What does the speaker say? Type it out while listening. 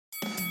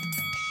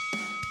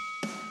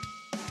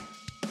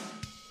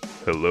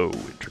Hello,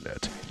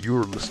 Internet.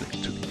 You're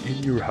listening to the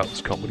In Your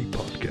House Comedy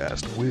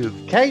Podcast with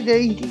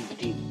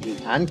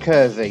KD and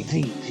Kersey.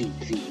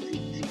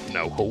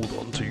 Now hold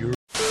on to your...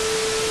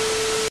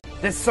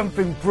 There's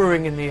something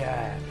brewing in the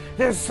air.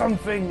 There's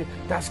something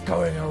that's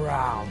going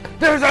around.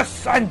 There's a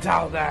scent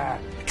out there.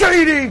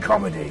 KD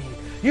Comedy.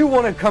 You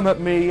want to come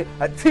at me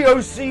at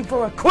TOC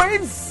for a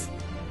quiz?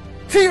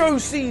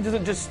 TOC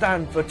doesn't just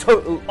stand for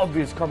Total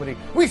Obvious Comedy.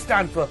 We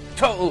stand for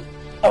Total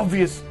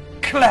Obvious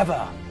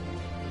Clever.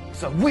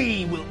 So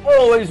we will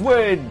always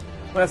win.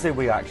 When I say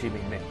we, I actually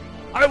mean me.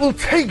 I will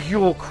take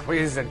your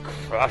quiz and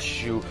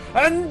crush you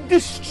and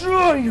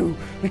destroy you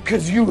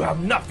because you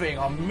have nothing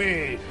on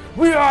me.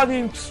 We are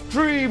the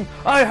extreme.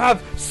 I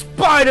have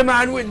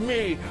Spider-Man with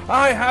me.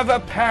 I have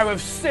a pair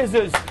of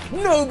scissors.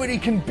 Nobody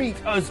can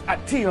beat us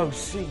at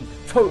TOC,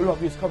 Total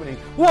Obvious Comedy,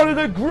 one of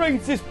the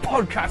greatest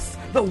podcasts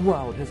the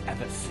world has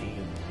ever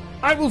seen.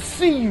 I will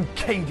see you,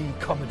 KD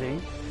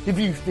Comedy, if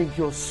you think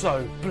you're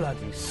so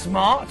bloody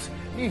smart.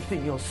 You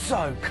think you're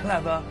so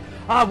clever.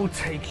 I will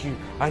take you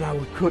and I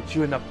will put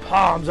you in the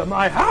palms of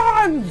my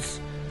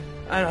hands.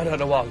 And I don't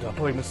know what I'll do. I'll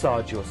probably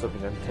massage you or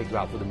something and take you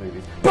out for the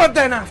movies. But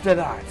then after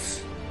that,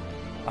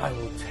 I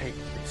will take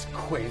this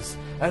quiz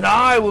and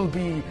I will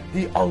be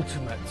the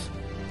ultimate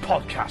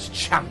podcast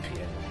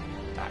champion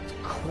at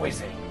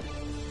quizzing.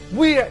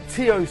 We at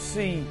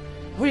TOC,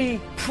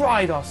 we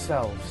pride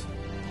ourselves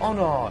on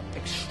our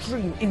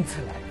extreme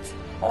intellect,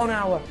 on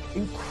our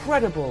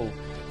incredible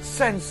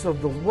sense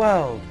of the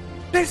world.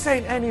 This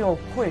ain't any old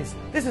quiz.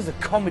 This is a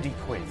comedy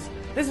quiz.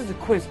 This is a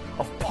quiz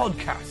of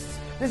podcasts.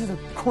 This is a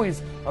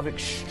quiz of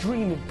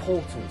extreme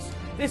importance.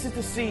 This is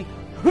to see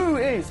who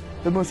is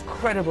the most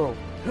credible,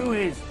 who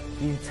is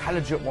the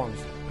intelligent ones,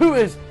 who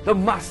is the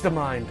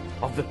mastermind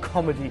of the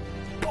comedy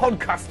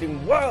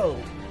podcasting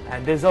world.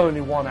 And there's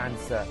only one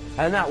answer,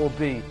 and that will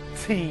be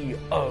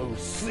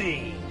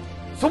TOC.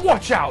 So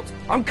watch out.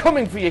 I'm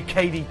coming for you,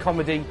 KD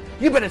Comedy.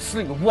 You better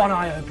sleep with one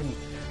eye open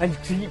and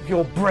keep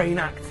your brain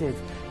active.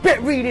 Get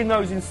reading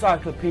those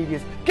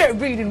encyclopedias, get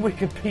reading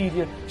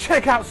Wikipedia,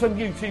 check out some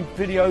YouTube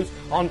videos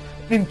on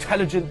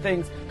intelligent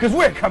things, because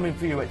we're coming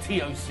for you at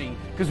TOC,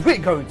 because we're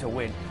going to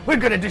win. We're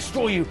going to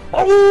destroy you.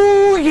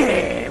 Oh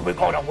yeah, we're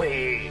going to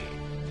win.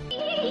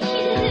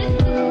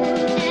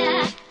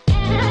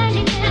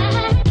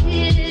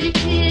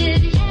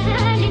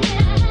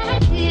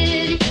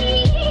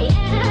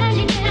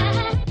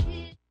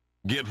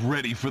 Get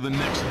ready for the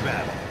next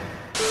battle.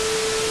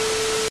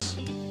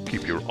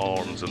 Keep your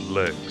arms and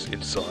legs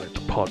inside the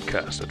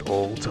podcast at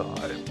all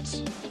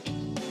times.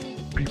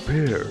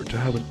 Prepare to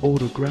have an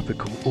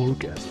autographical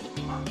orgasm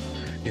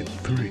in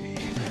 3,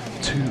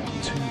 2,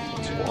 1.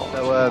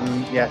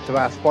 So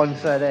our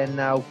sponsor then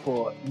now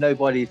for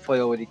Nobody's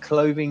Priority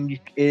Clothing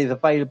is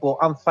available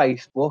on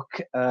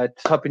Facebook.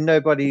 Type in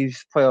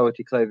Nobody's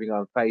Priority Clothing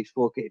on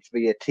Facebook. It's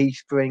via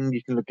Teespring.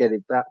 You can look at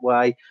it that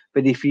way.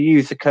 But if you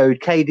use the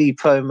code KD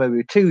promo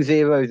with 2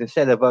 zeros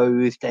instead of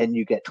O's, then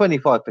you get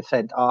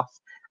 25% off.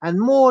 And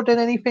more than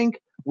anything,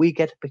 we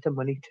get a bit of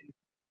money too.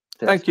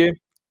 Thank you.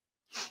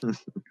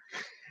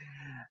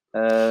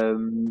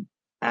 And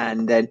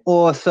then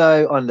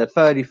also on the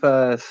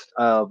 31st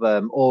of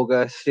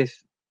August,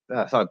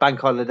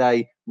 bank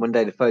holiday,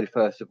 Monday the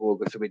 31st of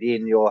August, will be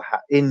in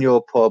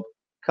your pub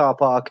car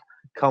park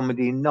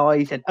comedy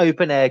night, an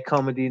open air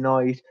comedy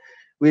night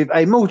with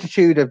a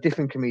multitude of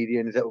different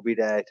comedians that will be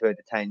there to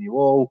entertain you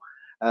all.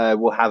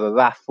 We'll have a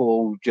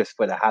raffle just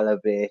for the hell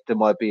of it. There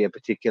might be a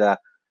particular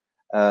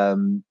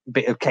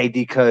bit of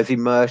KD Kersey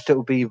merch that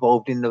will be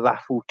involved in the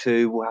raffle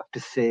too. We'll have to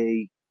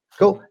see.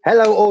 Cool.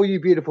 Hello, all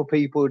you beautiful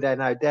people there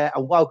out there,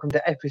 and welcome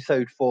to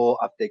episode 4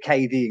 of the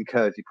KD and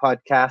Kersey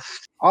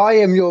podcast. I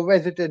am your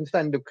resident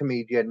stand-up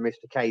comedian,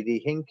 Mr.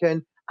 KD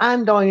Hinken,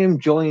 and I am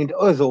joined,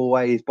 as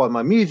always, by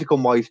my musical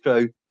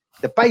maestro,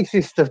 the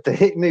bassist of the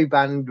hit new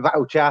band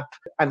Rattle Chap,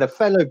 and a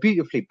fellow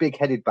beautifully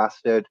big-headed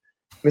bastard,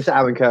 Mr.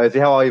 Aaron Kersey.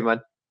 How are you,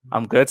 man?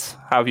 I'm good.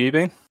 How have you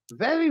been?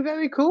 Very,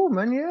 very cool,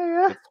 man.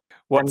 Yeah.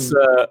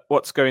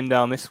 What's going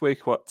down this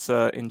week? What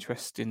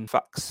interesting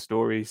facts,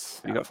 stories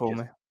you got for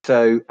me?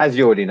 So, as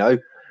you already know,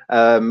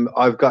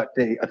 I've got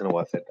the... I don't know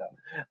why I said that.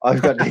 I've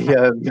got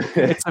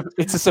the...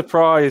 It's a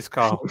surprise,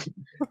 Carl.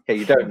 Okay,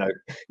 you don't know.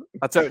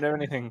 I don't know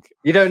anything.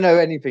 You don't know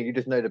anything. You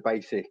just know the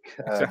basic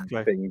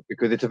Exactly. thing,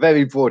 because it's a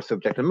very broad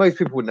subject, and most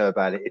people would know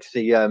about it. It's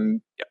the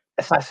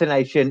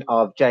assassination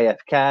of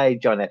JFK,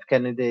 John F.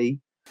 Kennedy.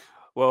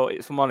 Well,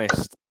 if I'm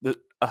honest,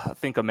 I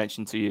think I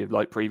mentioned to you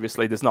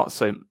previously. There's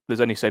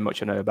only so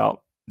much I know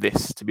about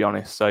this, to be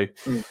honest. So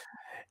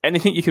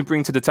anything you can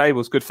bring to the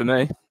table is good for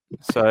me.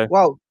 So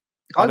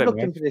I've looked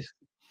into this.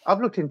 I've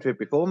looked into it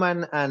before,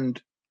 man,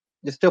 and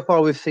the stuff I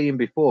was seeing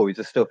before is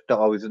the stuff that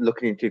I was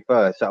looking into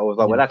first. So I was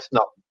like, well, that's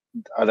not.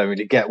 I don't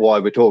really get why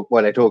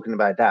they're talking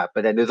about that.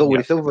 But then there's all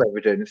this other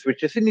evidence,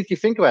 which as soon as you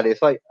think about it,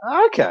 it's like,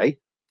 okay,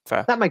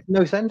 fair. That makes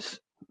no sense.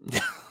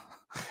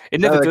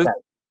 It never does.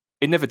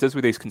 It never does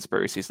with these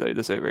conspiracies, though,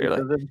 does it?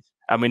 Really?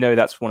 And we know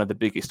that's one of the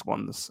biggest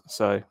ones.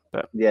 So,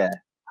 but yeah,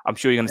 I'm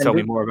sure you're going to tell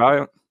me more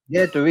about it.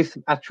 Yeah, there is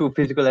actual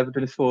physical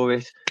evidence for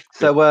it.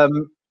 So,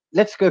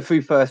 let's go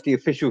through first the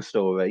official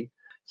story.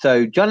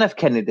 So John F.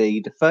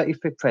 Kennedy, the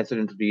 35th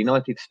president of the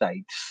United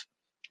States,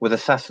 was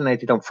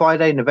assassinated on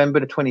Friday, November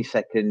the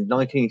 22nd,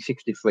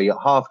 1963 at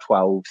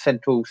 12:30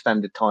 Central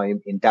Standard Time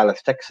in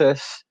Dallas,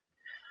 Texas,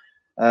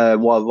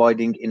 while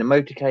riding in a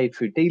motorcade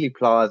through Dealey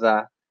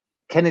Plaza.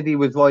 Kennedy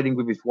was riding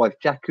with his wife,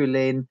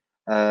 Jacqueline,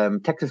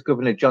 Texas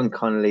Governor John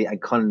Connally,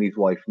 and Connally's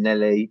wife,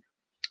 Nellie,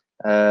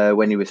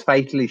 when he was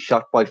fatally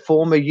shot by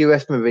former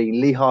U.S. Marine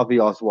Lee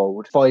Harvey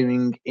Oswald,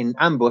 firing in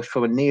ambush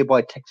from a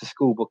nearby Texas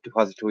School Book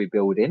Depository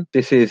building.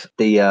 This is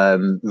the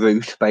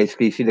route,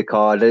 basically. You see the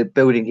car, the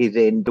building he's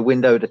in, the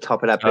window at the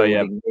top of that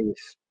building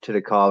is to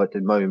the car at the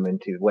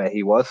moment is where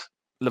he was.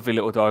 Lovely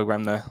little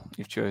diagram there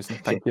you've chosen.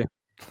 Thank you.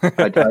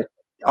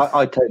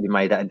 I totally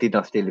made that and did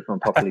not steal it from a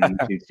popular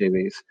YouTube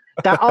series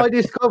that I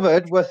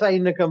discovered were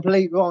saying the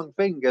complete wrong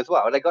thing as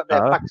well. They got their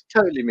facts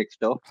totally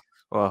mixed up.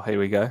 Well, here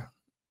we go.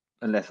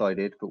 Unless I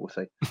did, but we'll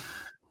see.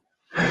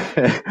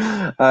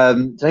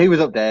 So he was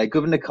up there.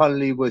 Governor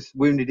Connally was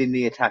wounded in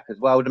the attack as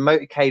well. The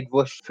motorcade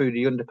rushed through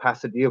the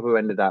underpass at the other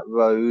end of that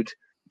road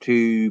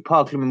to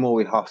Parkland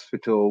Memorial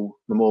Hospital,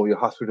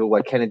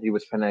 where Kennedy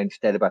was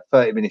pronounced dead about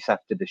 30 minutes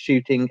after the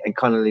shooting, and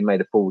Connally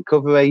made a full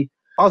recovery.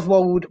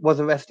 Oswald was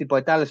arrested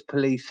by Dallas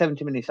police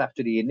 70 minutes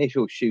after the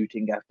initial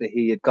shooting, after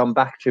he had gone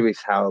back to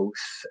his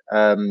house,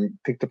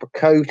 picked up a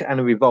coat and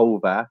a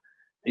revolver.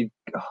 He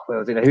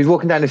was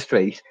walking down the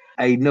street.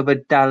 Another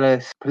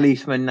Dallas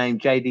policeman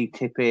named J.D.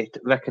 Tippett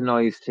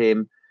recognized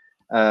him,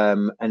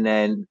 and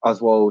then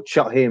Oswald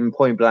shot him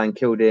point blank,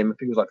 killed him. I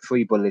think it was like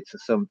 3 bullets or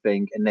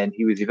something, and then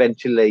he was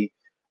eventually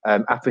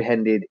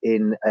apprehended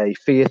in a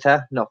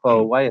theater not far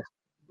away, a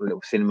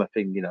little cinema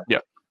thing, you know. Yeah.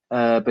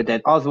 But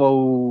then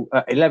Oswald,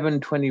 at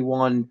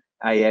 11:21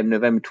 a.m.,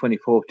 November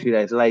 24th, 2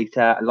 days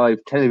later, a live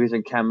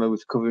television camera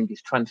was covering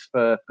his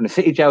transfer from the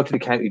city jail to the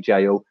county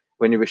jail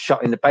when he was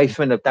shot in the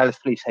basement of Dallas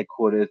Police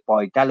Headquarters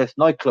by Dallas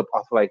nightclub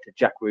operator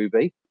Jack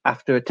Ruby.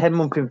 After a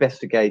 10-month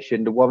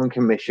investigation, the Warren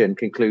Commission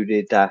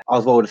concluded that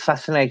Oswald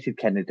assassinated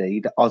Kennedy,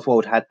 that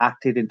Oswald had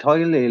acted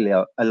entirely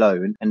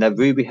alone, and that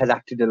Ruby had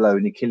acted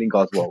alone in killing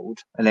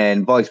Oswald. And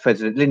then Vice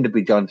President Lyndon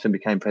B. Johnson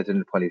became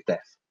president upon his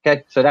death.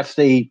 Okay, so that's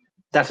the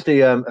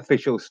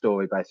official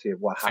story, basically,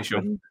 of what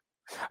happened.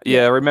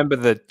 Yeah, I remember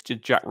the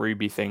Jack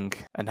Ruby thing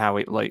and how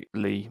it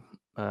Lee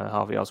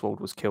Harvey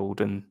Oswald was killed,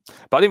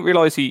 but I didn't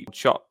realise he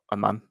shot a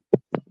man.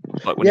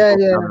 Like when he walked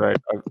down the road.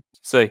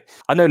 So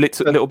I know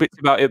little bits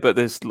about it, but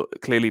there's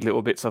clearly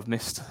little bits I've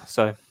missed.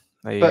 So,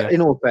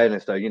 in all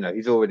fairness, though, you know,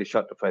 he's already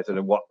shot the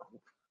president.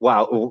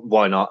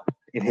 Why not?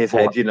 In his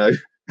head, you know.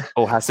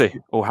 Or has he?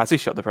 Or has he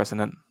shot the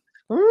president?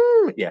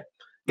 Yeah.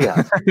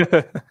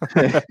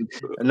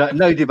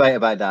 No debate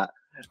about that.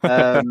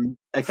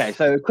 Okay,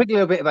 so a quick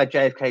little bit about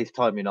JFK's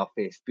time in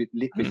office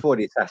before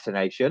the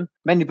assassination.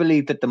 Many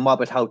believe that the mob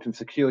had helped him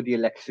secure the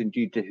election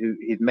due to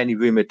his many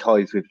rumoured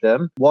ties with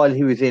them. While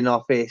he was in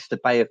office, the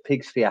Bay of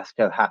Pigs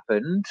fiasco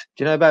happened.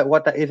 Do you know about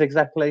what that is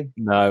exactly?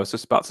 No, I was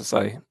just about to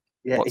say.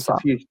 Yeah, it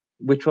confused.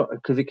 Which one?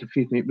 Because it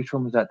confused me. Which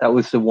one was that? That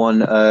was the one.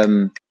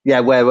 Where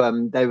I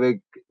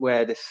believe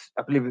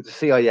it was the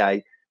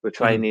CIA were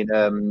training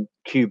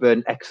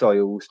Cuban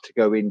exiles to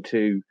go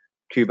into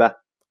Cuba.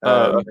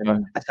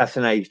 And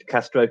assassinate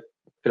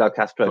Fidel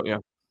Castro.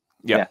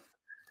 Yeah.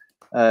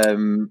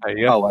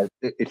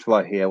 It's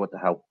right here. What the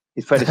hell?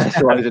 His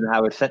predecessor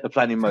Eisenhower set the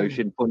plan in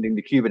motion, funding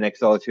the Cuban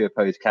exiles to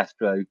oppose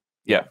Castro.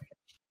 Yeah.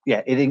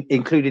 It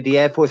included the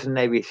Air Force and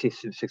Navy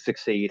assistance to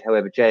succeed.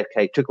 However,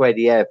 JFK took away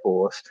the Air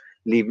Force,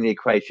 leaving the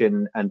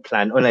equation and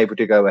plan unable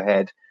to go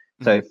ahead.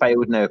 So it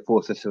failed, no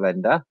force to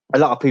surrender. A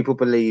lot of people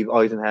believe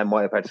Eisenhower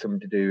might have had something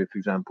to do with, for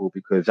example,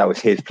 because that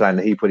was his plan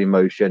that he put in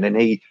motion, and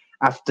he.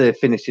 After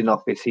finishing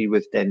office, he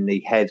was then the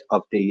head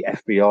of the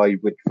FBI,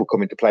 which will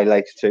come into play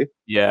later too.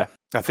 Yeah,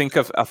 I think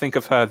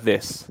I've heard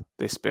this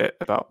bit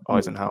about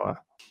Eisenhower.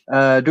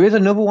 There is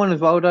another one as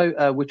well,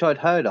 though, which I'd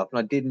heard of, and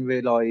I didn't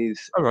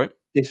realise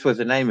this was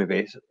the name of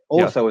it.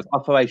 Also, was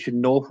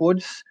Operation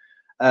Northwoods.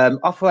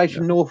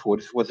 Operation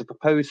Northwoods was a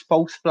proposed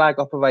false flag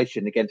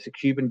operation against the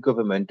Cuban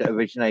government that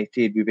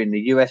originated within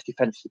the U.S.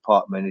 Defense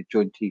Department and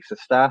Joint Chiefs of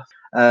Staff.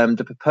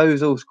 The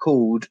proposals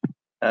called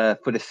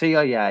for the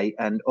CIA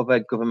and other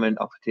government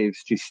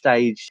operatives to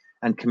stage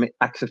and commit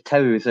acts of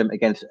terrorism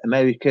against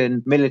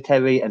American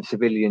military and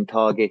civilian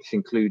targets,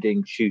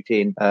 including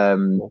shooting,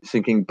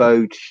 sinking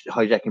boats,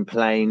 hijacking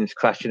planes,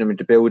 crashing them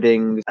into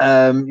buildings.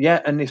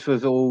 And this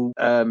was all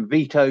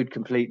vetoed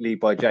completely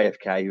by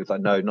JFK. He was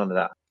like, no, none of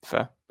that.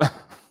 Fair.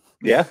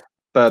 Yeah.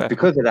 But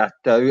because of that,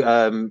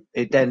 though,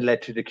 it then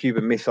led to the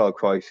Cuban Missile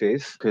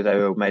Crisis, because they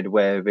were made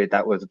aware of it.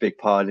 That was a big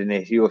part in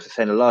it. He also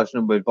sent a large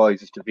number of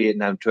advisors to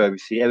Vietnam to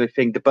oversee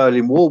everything. The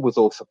Berlin Wall was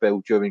also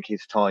built during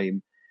his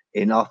time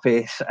in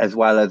office, as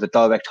well as a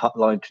direct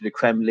hotline to the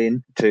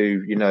Kremlin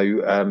to,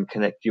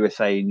 connect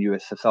USA and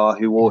USSR,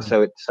 who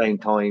also at the same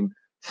time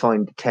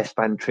signed the Test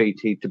Ban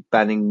Treaty to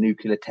banning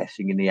nuclear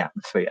testing in the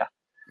atmosphere.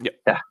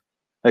 Yeah.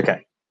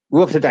 Okay.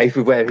 We're up to date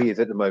with where he is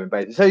at the moment,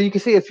 basically. So you can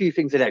see a few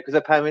things in there, because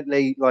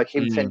apparently, like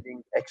him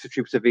sending extra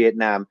troops to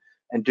Vietnam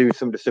and doing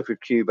some of the stuff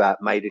with Cuba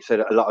made it so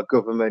that a lot of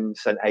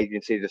governments and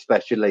agencies,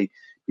 especially,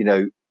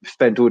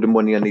 spent all the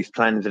money on these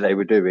plans that they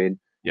were doing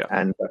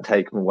and got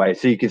taken away.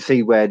 So you can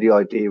see where the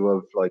idea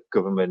of like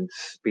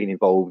governments being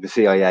involved, the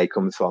CIA,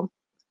 comes from.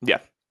 Yeah,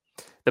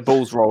 the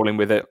ball's rolling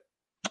with it.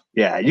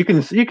 Yeah, you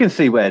can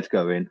see where it's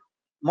going.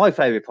 My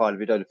favourite part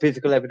of it, though, the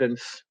physical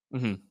evidence.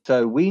 Mm-hmm.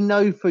 So we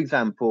know, for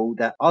example,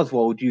 that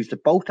Oswald used a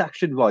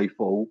bolt-action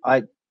rifle.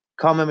 I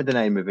can't remember the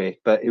name of it,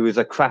 but it was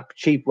a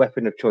cheap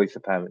weapon of choice,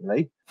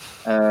 apparently.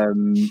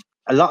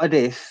 A lot of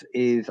this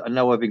is, I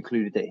know I've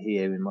included it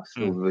here in my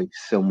story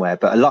somewhere,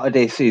 but a lot of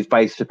this is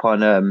based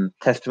upon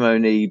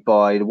testimony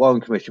by the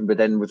Warren Commission, but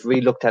then was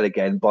re-looked at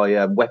again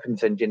by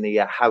weapons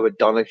engineer Howard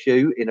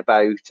Donahue in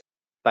about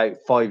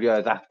 5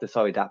 years after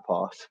that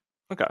part.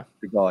 Okay.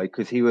 The guy,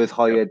 because he was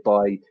hired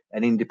by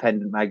an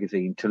independent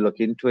magazine to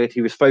look into it.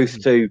 He was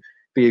supposed to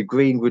be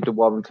agreeing with the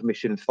Warren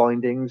Commission's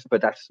findings,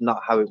 but that's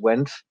not how it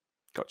went.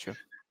 Gotcha.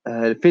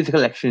 The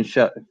physical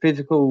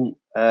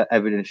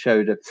evidence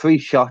showed that 3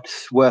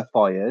 shots were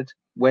fired.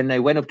 When they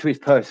went up to his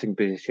perching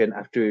position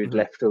after he had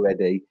left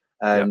already,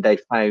 they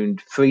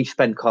found 3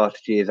 spent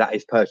cartridges at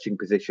his perching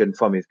position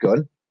from his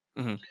gun.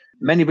 Mm-hmm.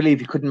 Many believe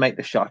he couldn't make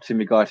the shots in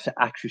regards to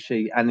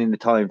accuracy and in the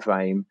time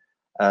frame,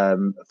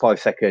 5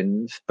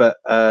 seconds. But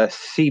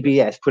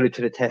CBS put it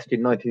to the test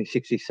in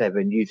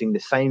 1967 using the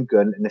same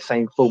gun and the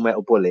same full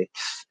metal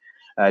bullets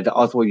that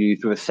Oswald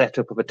used with a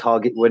setup of a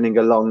target running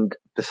along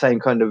the same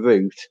kind of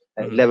route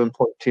at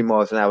 11.2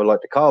 miles an hour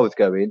like the car was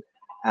going.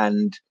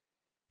 And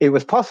it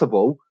was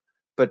possible,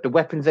 but the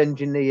weapons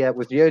engineer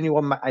was the only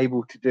one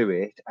able to do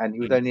it, and he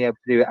was only able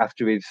to do it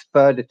after his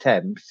third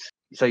attempt.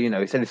 So, he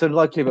said it's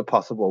unlikely but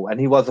possible. And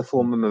he was a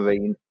former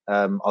Marine,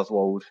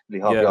 Oswald, Lee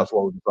Harvey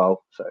Oswald as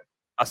well. So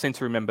I seem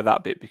to remember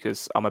that bit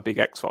because I'm a big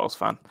X-Files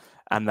fan,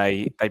 and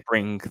they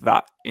bring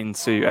that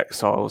into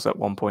X-Files at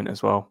one point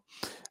as well.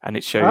 And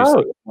it shows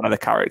one of the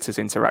characters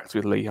interacts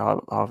with Lee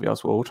Harvey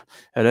Oswald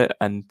in it,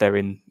 and they're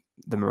in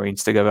the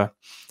Marines together,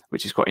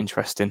 which is quite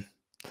interesting.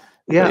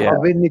 Yeah, I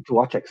really need to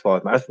watch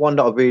X-Files, man. That's one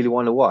that I really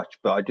want to watch,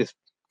 but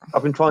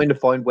I've been trying to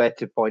find where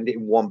to find it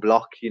in one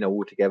block,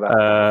 all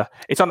together.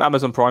 It's on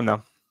Amazon Prime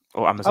now,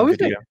 or Amazon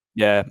Video. It?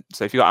 Yeah,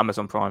 so if you got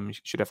Amazon Prime, you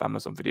should have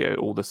Amazon Video.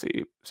 All the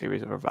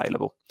series are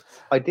available.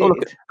 I did.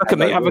 Look at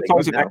me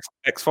advertising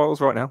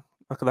X-Files right now.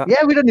 Look at that.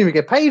 Yeah, we don't even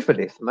get paid for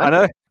this, man. I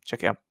know.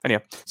 Check it out.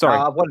 Anyway, sorry.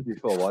 I've wanted this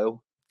for a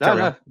while.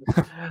 No.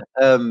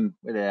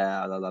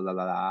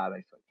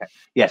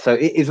 Yeah, so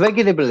it is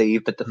regularly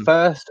believed that the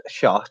first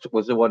shot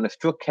was the one that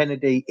struck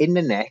Kennedy in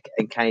the neck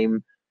and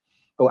came.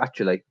 Oh,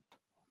 actually,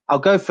 I'll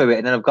go through it,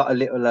 and then I've got a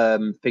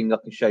little thing I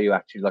can show you.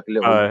 Actually, like a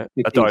little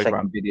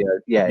 15-second video.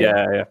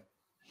 Yeah.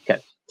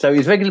 Okay, so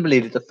it's regularly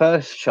believed that the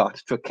first shot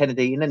struck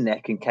Kennedy in the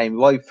neck and came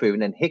right through,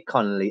 and then hit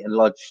Connolly and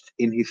lodged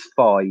in his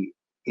thigh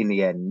in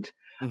the end.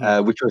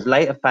 Which was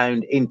later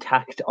found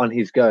intact on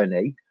his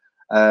gurney.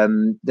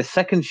 The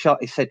second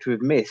shot is said to have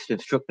missed and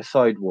struck the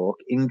sidewalk,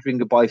 injuring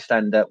a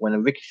bystander when a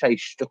ricochet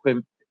struck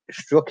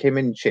him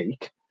in the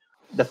cheek.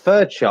 The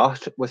third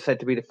shot was said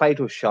to be the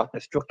fatal shot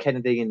that struck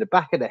Kennedy in the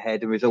back of the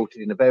head and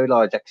resulted in a very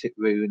large exit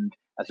wound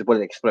as the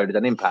bullet exploded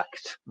on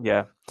impact.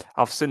 Yeah,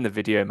 I've seen the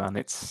video, man.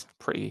 It's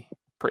pretty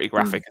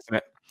graphic, isn't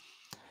it?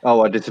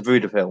 Oh, I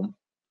disapproved the film.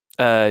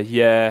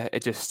 Yeah,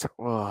 it just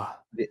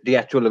the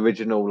actual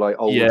original, like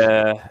old.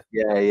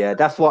 Yeah.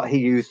 That's what he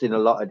used in a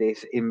lot of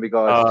this in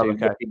regards to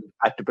looking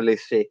at the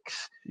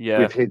ballistics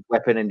with his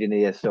weapon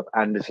engineer stuff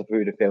and the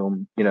Zapruder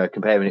film.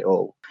 Comparing it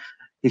all.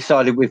 He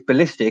started with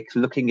ballistics,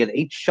 looking at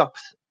each shot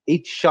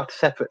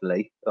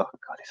separately. Oh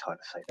God, it's hard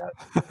to say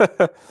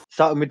that.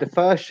 Starting with the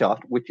first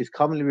shot, which is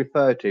commonly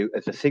referred to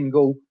as the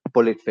single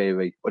bullet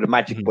theory or the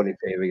magic bullet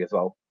theory as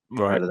well.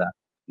 Right. Out of that.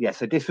 Yeah,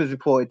 so this was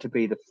reported to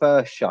be the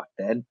first shot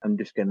then. I'm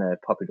just going to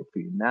pop it up for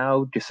you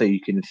now, just so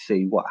you can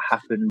see what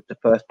happened with the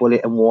first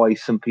bullet and why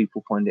some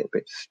people find it a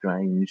bit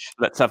strange.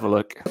 Let's have a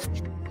look.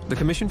 The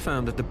commission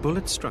found that the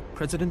bullet struck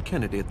President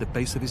Kennedy at the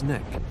base of his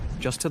neck,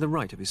 just to the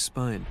right of his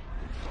spine.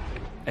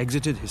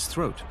 Exited his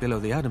throat below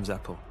the Adam's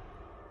apple.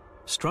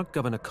 Struck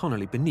Governor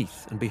Connolly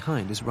beneath and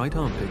behind his right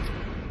armpit.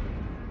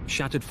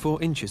 Shattered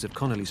 4 inches at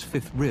Connolly's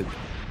 5th rib.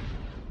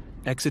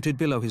 Exited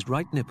below his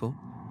right nipple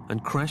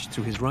and crashed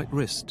through his right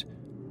wrist,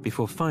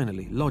 before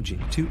finally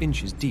lodging 2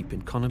 inches deep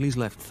in Connolly's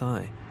left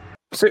thigh.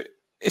 So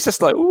it's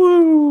just like,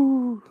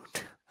 woo!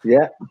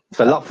 Yeah, it's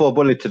a lot for a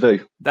bullet to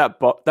do. That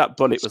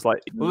bullet was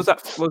like, what was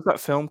that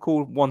film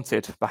called?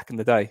 Wanted, back in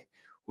the day,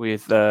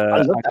 with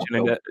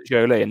Angelina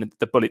Jolie and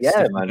the bullets.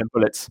 Yeah, man.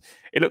 Bullets.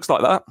 It looks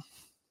like that.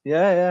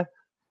 Yeah.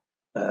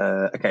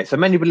 Okay, so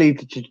many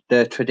believe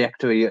the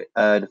trajectory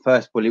the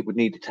first bullet would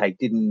need to take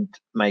didn't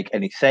make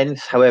any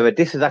sense. However,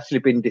 this has actually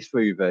been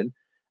disproven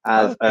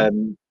as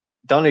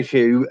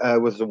Donahue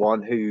was the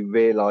one who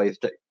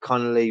realised that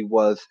Connolly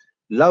was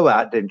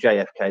lower than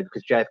JFK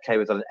because JFK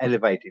was on an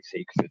elevated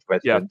seat because he was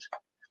president.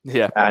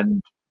 Yeah. And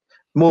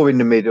more in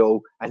the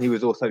middle, and he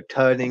was also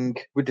turning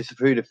with the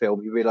Zapruder film.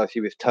 He realised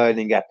he was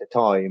turning at the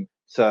time,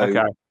 so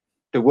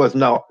there was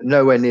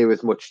nowhere near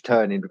as much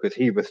turning because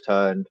he was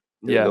turned.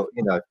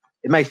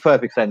 It makes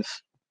perfect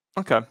sense.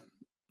 Okay.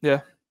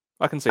 Yeah,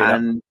 I can see that.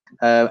 And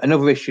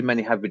another issue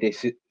many have with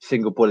this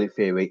single bullet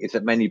theory is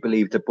that many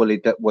believe the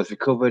bullet that was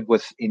recovered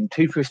was in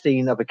too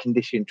pristine of a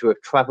condition to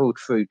have travelled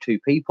through two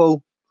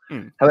people.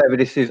 However,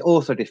 this is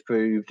also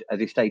disproved, as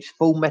he states,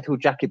 full metal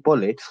jacket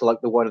bullets, like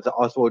the ones that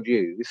Oswald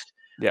used,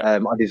 are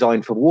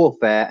designed for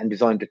warfare and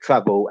designed to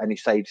travel. And he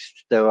states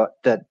there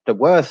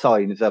were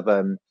signs of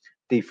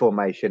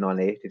deformation on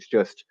it. It's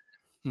just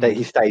that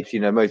he states,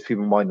 most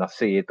people might not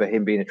see it, but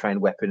him being a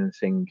trained weapons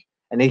thing.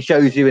 And he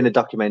shows you in the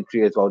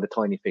documentary as well the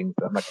tiny things.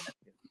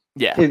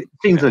 It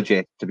seems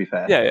legit, to be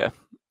fair. Yeah,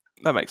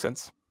 that makes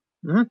sense.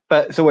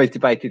 But it's always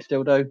debated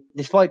still, though.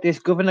 Despite this,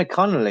 Governor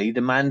Connolly,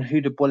 the man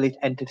who the bullet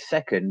entered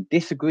second,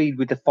 disagreed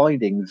with the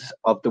findings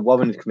of the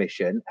Warren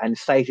Commission and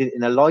stated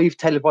in a live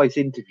televised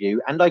interview,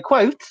 and I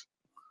quote,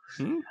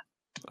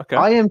 Okay.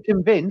 I am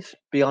convinced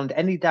beyond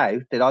any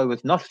doubt that I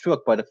was not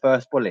struck by the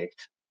first bullet.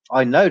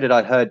 I know that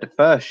I heard the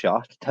first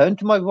shot, turned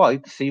to my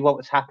right to see what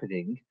was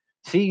happening.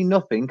 Seeing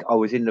nothing, I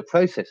was in the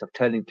process of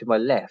turning to my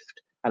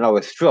left, and I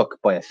was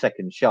struck by a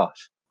second shot.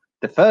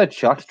 The third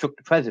shot struck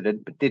the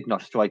president, but did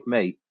not strike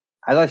me.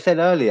 As I said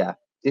earlier,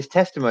 this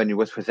testimony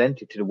was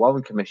presented to the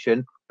Warren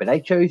Commission, but they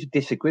chose to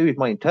disagree with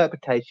my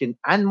interpretation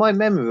and my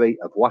memory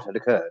of what had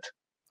occurred.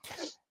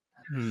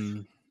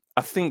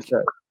 I think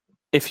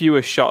if you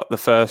were shot the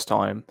first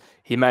time,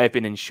 he may have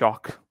been in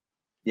shock.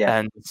 Yeah.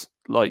 And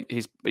like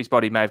his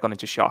body may have gone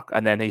into shock,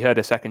 and then he heard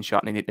a second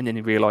shot, and then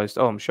he realised,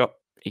 oh, I'm shot.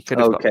 He could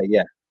have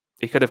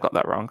he could have got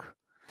that wrong.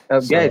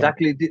 Yeah,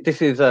 exactly.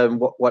 This is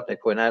what they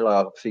point out,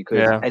 like, obviously,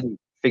 because anything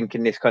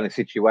in this kind of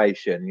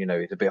situation,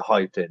 is a bit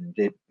heightened.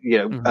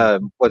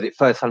 Was it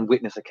first-hand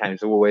witness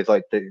accounts are always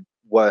like the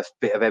worst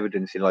bit of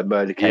evidence in like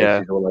murder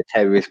cases or like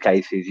terrorist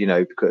cases,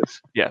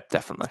 because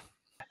definitely.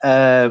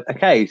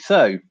 Okay,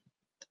 so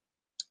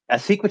a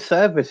Secret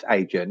Service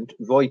agent,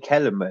 Roy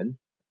Kellerman.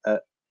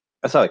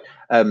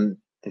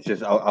 It's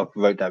just I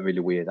wrote that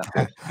really weird.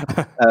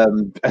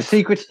 A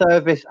Secret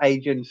Service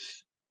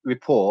agent's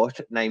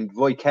report named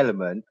Roy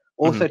Kellerman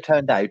also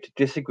turned out to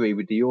disagree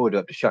with the order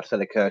of the shots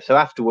that occurred. So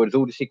afterwards,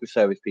 all the Secret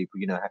Service people,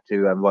 had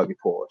to write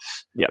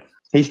reports. Yeah.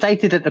 He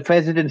stated that the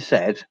president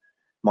said,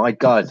 "My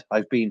God,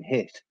 I've been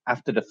hit,"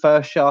 after the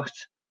first shot,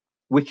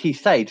 which he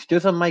states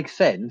doesn't make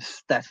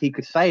sense that he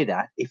could say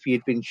that if he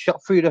had been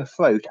shot through the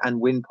throat and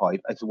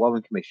windpipe, as the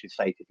Warren Commission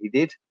stated he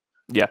did.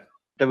 Yeah.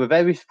 There were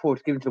various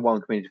reports given to the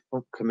Warren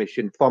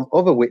Commission from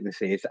other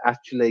witnesses that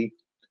actually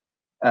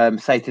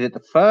stated that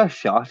the first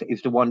shot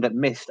is the one that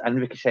missed and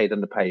ricocheted on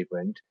the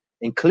pavement,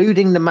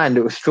 including the man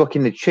that was struck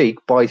in the cheek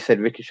by said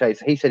ricochet.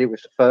 So he said it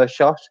was the first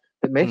shot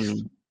that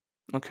missed.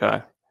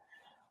 Okay.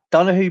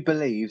 Donahue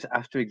believes,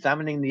 after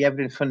examining the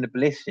evidence from the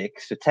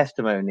ballistics, the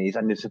testimonies,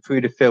 and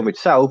through the film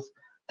itself,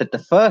 that the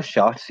first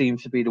shot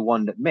seems to be the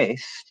one that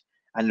missed,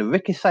 and the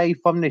ricochet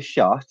from this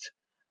shot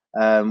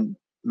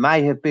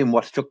may have been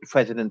what struck the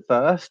president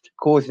first,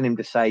 causing him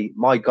to say,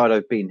 "My God,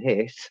 I've been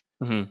hit."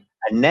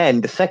 And then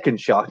the second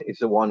shot is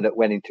the one that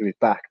went into his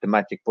back, the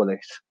magic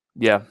bullet.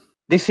 Yeah.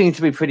 This seems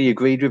to be pretty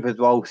agreed with as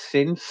well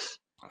since.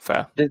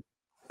 Fair.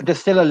 There's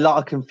still a lot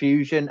of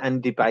confusion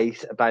and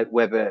debate about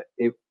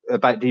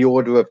about the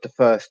order of the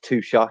first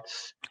two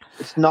shots.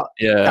 It's not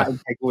that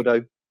integral,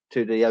 though,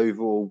 to the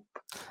overall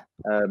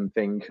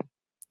thing.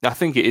 I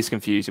think it is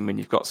confusing when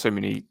you've got so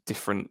many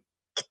different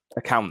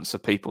accounts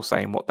of people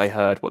saying what they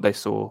heard, what they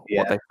saw,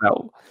 what they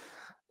felt.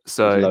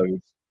 So,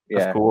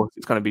 of course,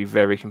 it's going to be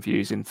very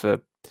confusing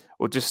for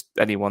just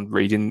anyone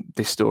reading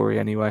this story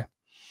anyway.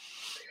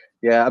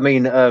 Yeah, I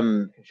mean,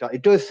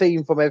 it does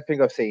seem from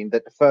everything I've seen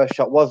that the first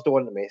shot was the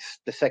one that missed.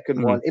 The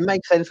second one, it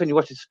makes sense when you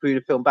watch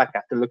the film back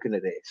after looking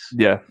at this.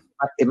 Yeah,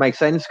 it makes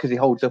sense because he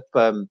holds up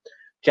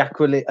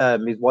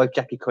his wife,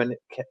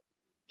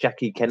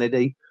 Jackie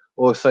Kennedy,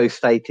 also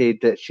stated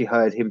that she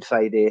heard him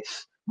say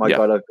this. My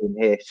God, I've been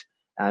hit.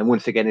 And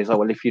once again, it's like,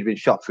 well, if you'd been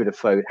shot through the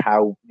throat,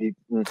 how?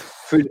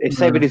 It's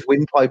severed his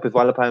windpipe as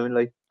well,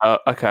 apparently.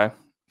 Okay.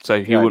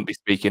 So he wouldn't be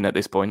speaking at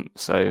this point.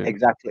 So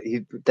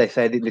exactly, they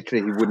said it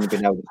literally he wouldn't have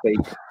been able to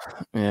speak.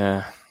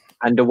 Yeah,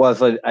 and there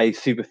was a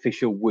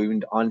superficial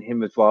wound on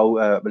him as well,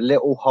 a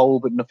little hole,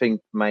 but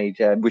nothing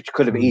major, which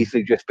could have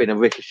easily just been a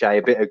ricochet,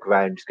 a bit of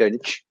ground, just going,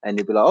 and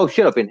he'd be like, "Oh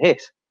shit, I've been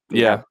hit."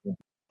 Yeah.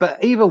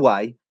 But either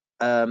way,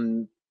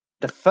 the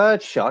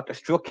third shot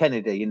struck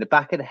Kennedy in the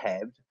back of the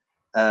head,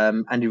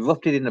 and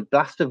erupted in a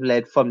blast of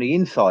lead from the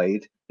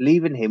inside,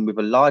 leaving him with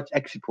a large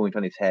exit point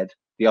on his head.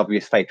 The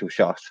obvious fatal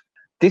shot.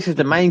 This is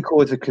the main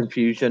cause of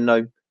confusion,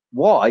 though.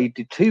 Why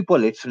did two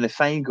bullets from the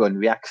same gun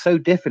react so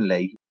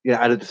differently?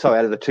 Out of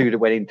the two that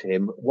went into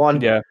him, one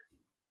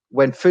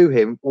went through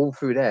him, all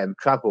through them,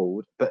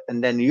 travelled,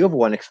 and then the other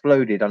one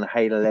exploded on a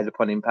hail of lead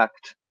upon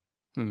impact.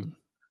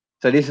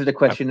 So this is the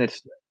question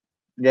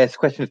that's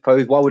question is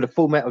posed: why would a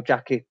full metal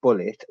jacket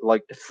bullet,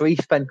 like the 3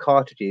 spent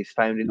cartridges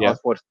found in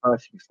Oswald's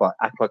person spot,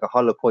 act like a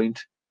hollow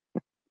point?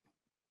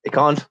 It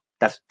can't.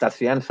 That's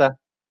the answer.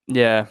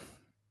 Yeah.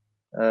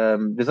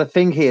 There's a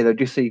thing here, though,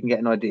 just so you can get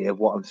an idea of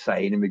what I'm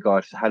saying in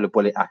regards to how the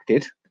bullet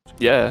acted.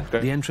 Yeah.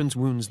 Okay. The entrance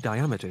wound's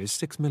diameter is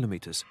 6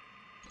 millimeters,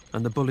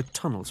 and the bullet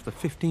tunnels for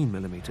 15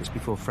 millimeters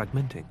before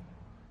fragmenting.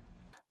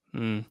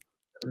 Mm.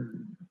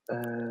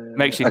 Uh,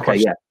 Makes you okay,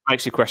 question. yeah.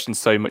 Makes you question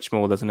so much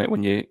more, doesn't it?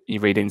 When you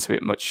read into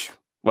it much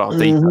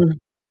deeper. Mhm.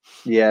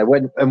 Yeah,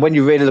 when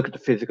you really look at the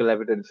physical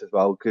evidence as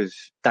well, because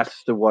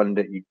that's the one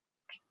that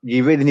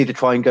you really need to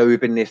try and go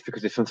within this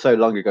because it's from so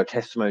long ago,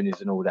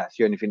 testimonies and all that's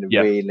the only thing that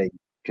Yeah. really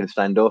can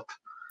stand up.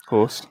 Of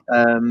course.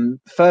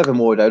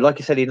 Furthermore, though, like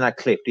you said in that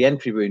clip, the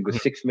entry wound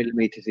was 6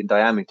 millimeters in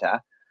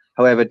diameter.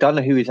 However,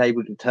 Donahue is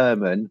able to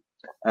determine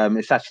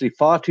it's actually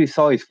far too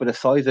size for the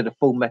size of the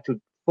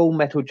full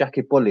metal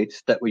jacket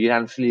bullets that were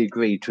unanimously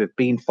agreed to have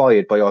been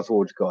fired by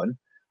Oswald's gun.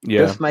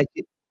 Yeah. Thus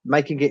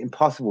making it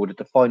impossible that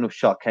the final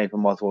shot came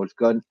from Oswald's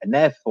gun, and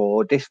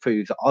therefore this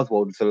proves that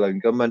Oswald was the lone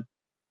gunman.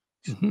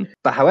 Mm-hmm.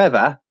 But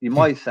however, you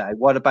might say,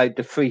 what about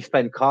the 3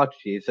 spent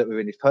cartridges that were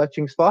in his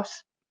perching spot?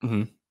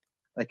 Mm-hmm.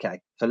 Okay,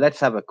 so let's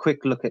have a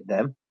quick look at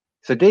them.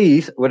 So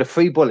these were the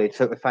 3 bullets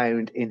that were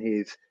found in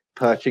his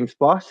perching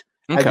spot.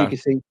 As you can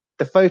see,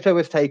 the photo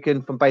was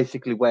taken from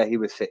basically where he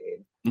was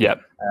sitting. Yeah.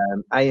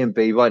 A and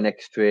B right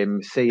next to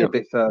him, C a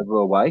bit further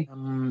away.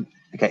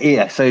 Okay,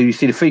 yeah, so you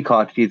see the 3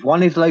 cartridges.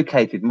 One is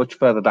located much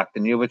further back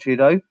than the other 2,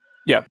 though.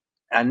 Yeah.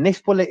 And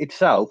this bullet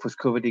itself was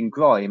covered in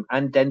grime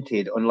and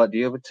dented, unlike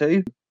the other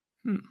 2.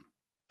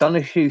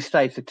 Donahue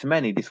states that to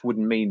many this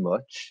wouldn't mean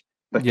much,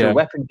 but to a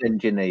weapons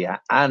engineer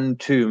and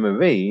to a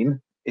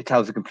Marine, it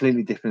tells a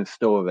completely different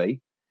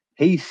story.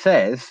 He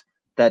says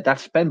that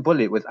spent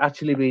bullet was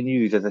actually being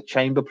used as a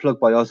chamber plug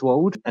by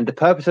Oswald, and the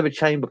purpose of a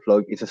chamber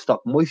plug is to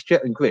stop moisture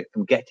and grit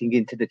from getting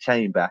into the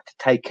chamber to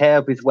take care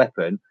of his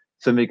weapon,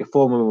 something a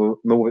former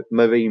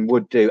Marine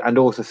would do, and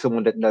also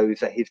someone that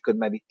knows that his gun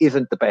maybe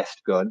isn't the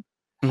best gun,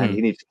 and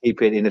he needs to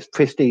keep it in as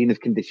pristine as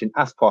condition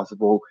as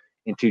possible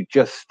into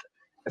just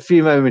a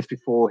few moments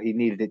before he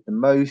needed it the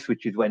most,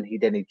 which is when he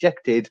then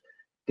ejected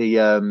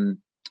the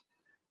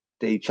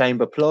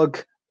chamber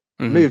plug,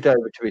 moved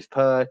over to his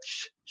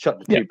perch, shot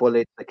the 2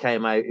 bullets that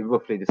came out in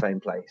roughly the same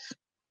place.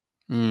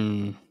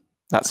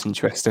 That's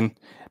interesting.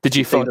 Did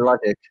you find the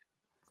logic?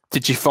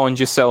 Did you find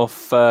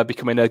yourself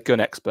becoming a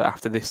gun expert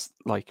after this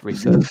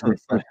research?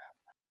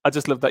 I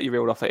just love that you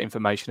reeled off that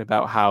information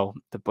about how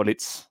the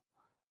bullets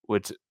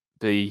would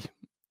be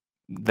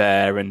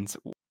there and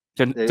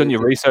done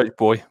your research,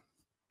 boy.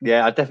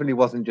 Yeah, I definitely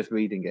wasn't just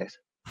reading it.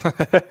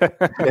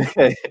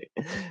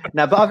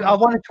 No, but I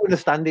wanted to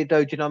understand it,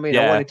 though. Do you know what I mean?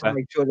 I wanted to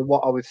make sure that what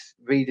I was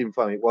reading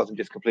from it wasn't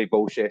just complete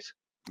bullshit.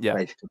 Yeah,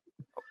 basically.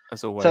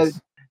 As always.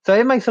 So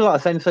it makes a lot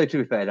of sense. So to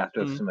be fair, that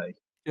does to me.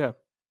 Yeah.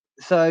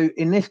 So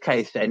in this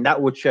case, then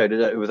that would show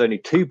that it was only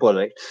 2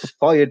 bullets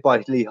fired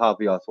by Lee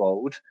Harvey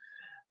Oswald.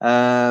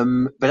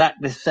 But that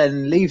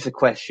then leaves the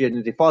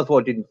question: if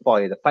Oswald didn't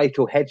fire the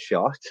fatal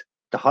headshot,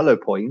 the hollow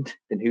point,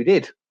 then who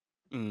did?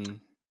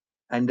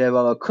 And there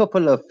are a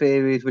couple of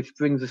theories, which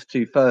brings us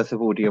to, first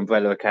of all, the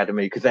Umbrella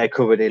Academy, because they're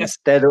covered in. Yes.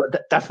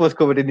 That's what's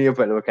covered in the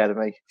Umbrella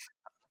Academy.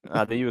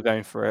 I knew you were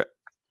going for it.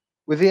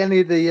 Was there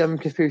any of the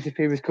conspiracy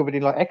theories covered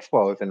in like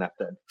X-Files and that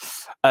then?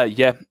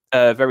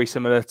 Very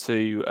similar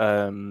to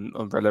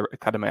Umbrella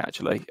Academy,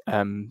 actually,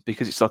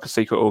 because it's like a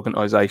secret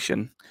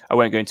organisation. I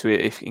won't go into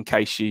it in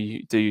case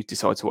you do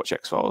decide to watch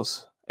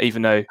X-Files.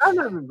 Even though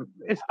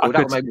it's cool.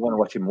 That would make me want to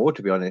watch it more,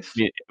 to be honest.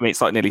 I mean, it's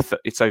like nearly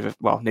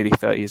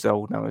 30 years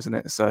old now, isn't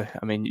it? So,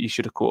 I mean, you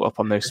should have caught up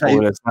on those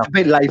spoilers. It's a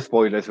bit late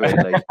spoilers,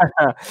 really.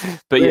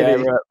 But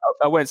really?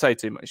 I won't say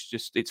too much.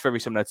 Just it's very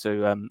similar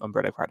to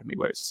Umbrella Academy,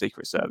 where it's a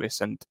secret service,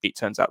 and it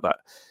turns out that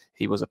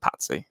he was a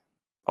patsy.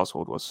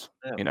 Oswald was,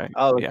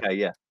 Oh, okay,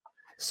 yeah.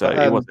 So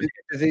it was.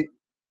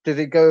 Does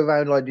it go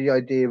around like the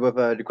idea of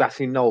the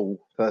grassy knoll?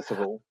 First of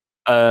all,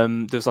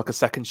 there's like a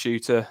second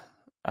shooter.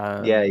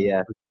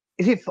 Yeah.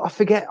 Is it? I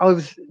forget. I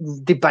was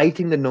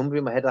debating the number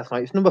in my head last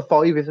night. It's number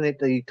 5, isn't it?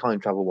 The time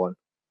travel one.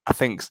 I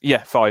think.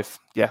 Yeah, 5.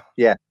 Yeah.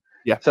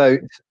 So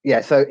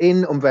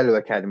in Umbrella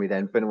Academy,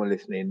 then for anyone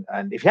listening,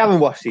 and if you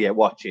haven't watched it yet,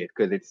 watch it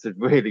because it's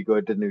really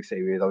good. The new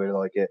series, I really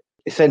like it.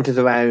 It centers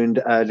around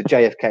the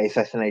JFK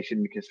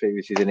assassination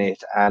conspiracies in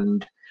it,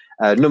 and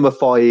number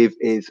 5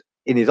 is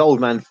in his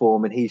old man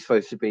form, and he's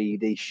supposed to be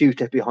the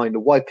shooter behind the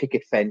white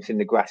picket fence in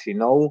the grassy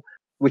knoll,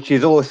 which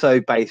is also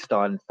based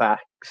on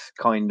facts,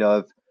 kind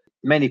of.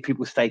 Many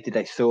people stated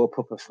they saw a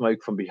puff of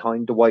smoke from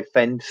behind the white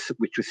fence,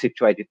 which was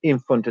situated in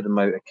front of the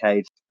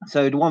motorcade.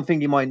 So the one thing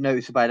you might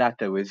notice about that,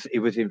 though, is it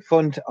was in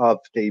front of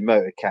the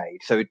motorcade.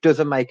 So it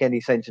doesn't make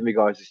any sense in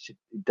regards to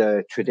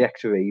the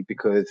trajectory,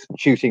 because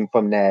shooting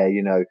from there,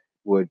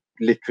 would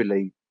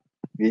literally,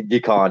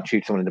 you can't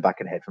shoot someone in the back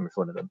of the head from in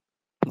front of them.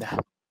 No.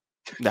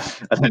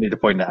 I don't need to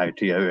point that out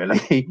to you,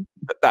 really.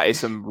 That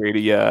is some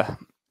really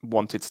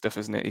wanted stuff,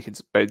 isn't it? You can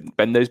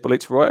bend those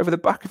bullets right over the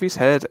back of his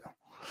head.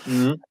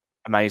 Mm-hmm.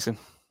 Amazing.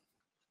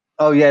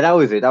 Oh yeah, that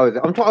was it. I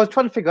was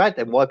trying to figure out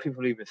then why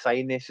people are even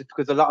saying this. It's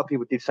because a lot of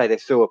people did say they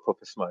saw a puff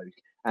of smoke,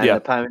 and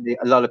apparently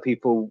a lot of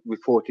people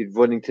reported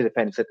running to the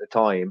fence at the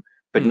time,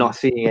 but not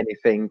seeing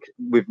anything,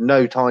 with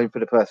no time for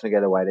the person to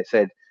get away. They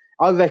said,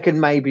 I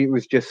reckon maybe it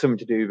was just something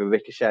to do with a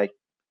ricochet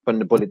from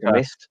the bullet that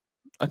missed,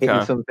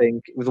 hitting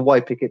something. It was a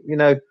white picket,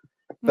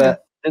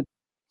 but it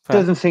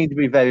doesn't seem to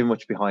be very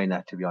much behind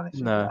that, to be honest.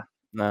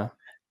 No.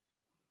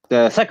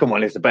 The second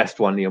one is the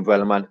best one, the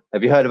Umbrella Man.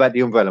 Have you heard about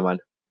the Umbrella Man?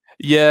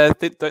 Yeah,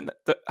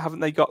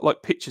 haven't they got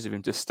like pictures of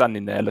him just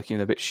standing there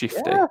looking a bit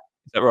shifty? Yeah.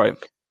 Is that right?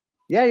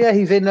 Yeah,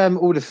 he's in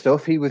all the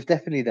stuff. He was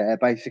definitely there,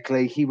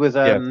 basically. He was,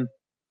 let's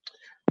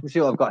see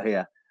what I've got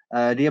here.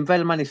 The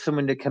Umbrella Man is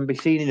someone that can be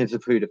seen in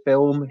through the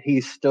film.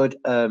 He's stood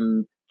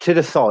to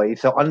the side,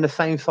 so on the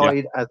same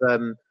side as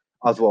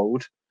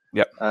Oswald,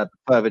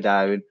 further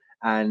down,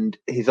 and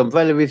his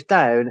umbrella is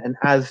down, and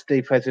as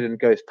the president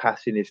goes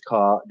past in his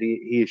car,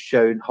 he is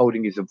shown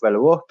holding his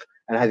umbrella up,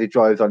 and as he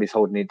drives on, he's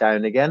holding it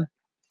down again.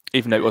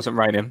 Even though it wasn't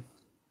raining?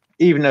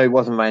 Even though it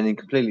wasn't raining,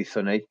 completely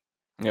sunny.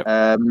 Yep.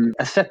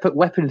 A separate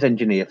weapons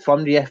engineer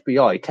from the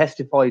FBI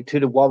testified to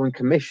the Warren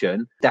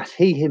Commission that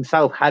he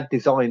himself had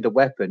designed a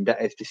weapon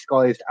that is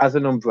disguised as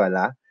an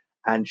umbrella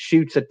and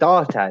shoots a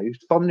dart out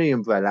from the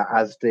umbrella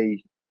as the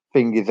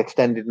thing is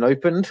extended and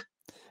opened.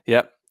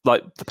 Yeah,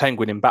 like the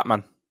Penguin in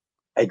Batman.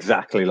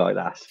 Exactly like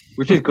that,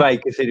 which is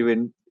great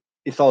considering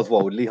it's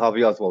Oswald, Lee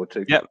Harvey Oswald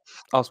too. Yep,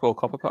 Oswald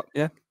Copperpot.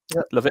 Yeah,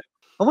 love it.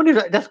 I wonder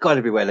if that's got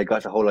to be where they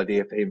got the whole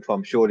idea for him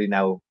from. Surely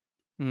now.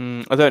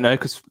 I don't know,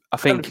 because I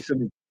think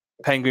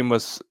Penguin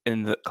was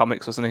in the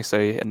comics, wasn't he? So,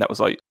 and that was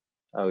like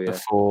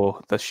before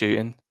the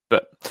shooting.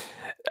 But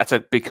that's a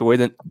big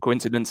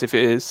coincidence if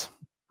it is.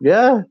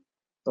 Yeah.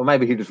 Or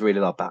maybe he just really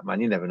loved Batman.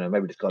 You never know.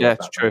 Maybe just got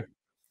it's true.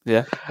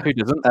 Yeah, who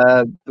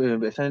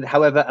doesn't?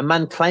 However, a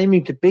man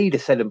claiming to be the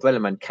said Umbrella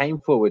Man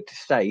came forward to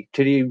say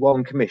to the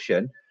Warren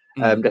Commission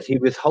that he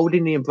was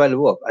holding the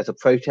umbrella up as a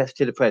protest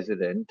to the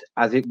president,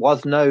 as it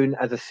was known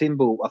as a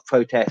symbol of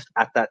protest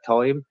at that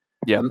time.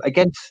 Yeah,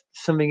 against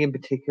something in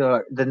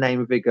particular. The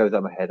name of it goes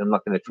on my head. I'm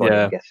not going to try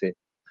and guess it.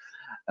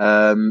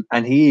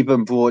 And he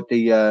even brought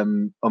the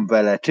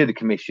umbrella to the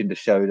commission to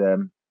show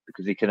them,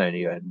 because he can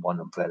only own one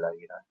umbrella,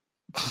 you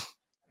know.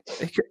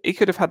 He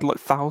could have had like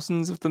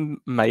thousands of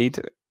them made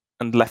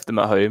and left them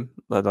at home.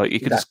 Like he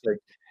could just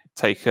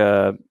take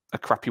a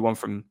crappy one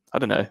from, I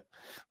don't know,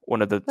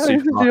 one of the supermarkets.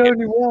 This is the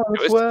only one,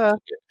 I swear.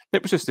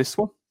 It was just this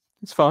one.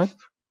 It's fine.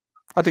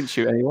 I didn't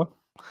shoot anyone.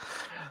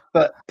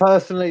 But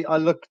personally, I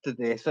looked at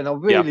this and I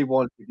really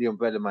wanted the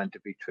Umbrella Man to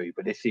be true,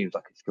 but it seems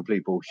like it's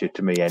complete bullshit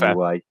to me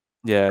anyway.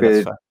 Yeah,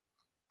 that's fair.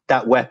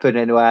 That weapon,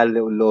 anyway, a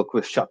little look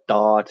was shot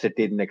darts, it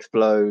didn't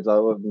explode.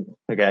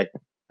 Okay.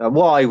 And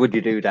why would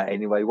you do that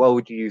anyway? Why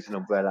would you use an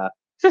umbrella?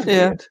 It's just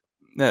weird.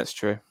 That's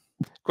true.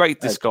 Great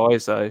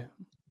disguise, though.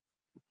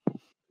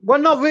 Well,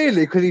 not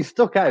really, because he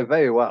stuck out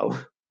very well.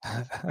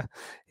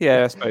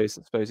 Yeah, I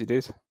suppose he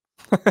did.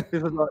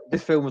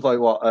 This film was like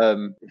what?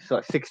 It's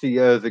like 60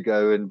 years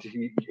ago, and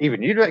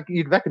even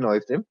you'd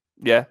recognised him.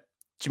 Yeah.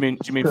 Do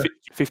you mean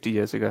 50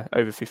 years ago?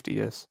 Over 50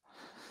 years.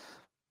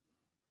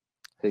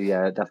 So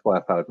yeah, that's why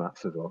I failed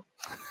maths as well.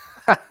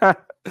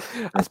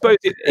 I suppose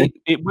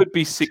it would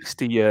be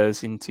 60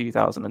 years in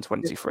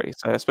 2023.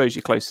 So I suppose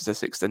you're closer to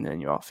 60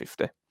 than you are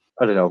 50.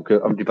 I don't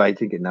know. I'm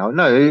debating it now.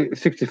 No,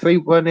 63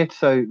 wasn't it?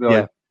 So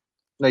yeah.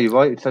 No, you're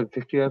right. It's over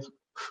 50 years.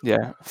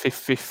 Yeah,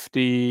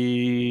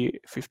 50,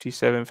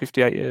 57,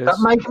 58 years. That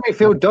makes me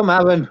feel dumb,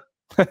 Aaron.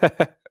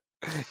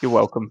 You're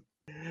welcome.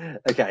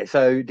 Okay,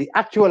 so the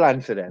actual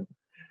answer then.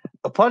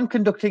 Upon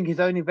conducting his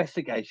own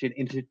investigation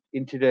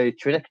into the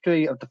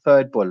trajectory of the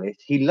third bullet,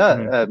 he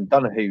learned,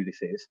 Donahue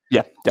this is,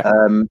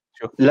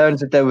 learns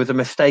that there was a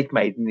mistake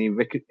made in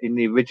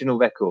the original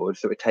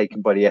records that were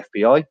taken by the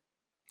FBI.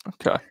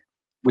 Okay.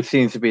 Which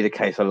seems to be the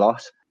case a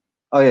lot.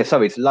 Oh yeah,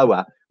 sorry, it's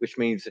lower, which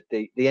means that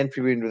the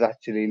entry wound was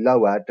actually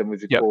lower than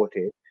was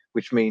reported,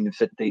 which means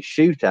that the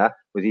shooter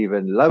was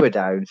even lower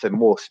down, so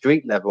more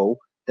street level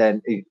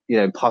than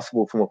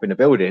possible from up in a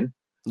building.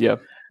 Yeah.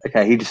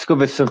 Okay, he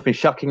discovered something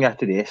shocking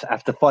after this.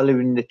 After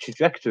following the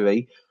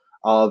trajectory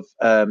of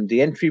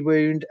the entry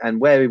wound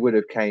and where it would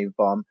have came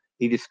from,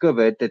 he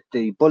discovered that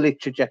the bullet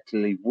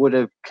trajectory would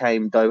have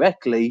came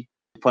directly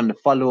from the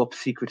follow-up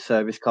Secret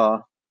Service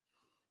car.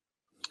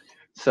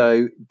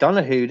 So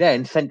Donahue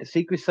then sent the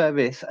Secret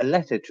Service a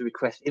letter to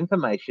request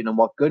information on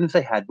what guns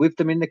they had with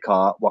them in the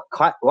car, what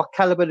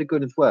caliber the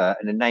guns were,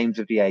 and the names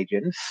of the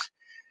agents.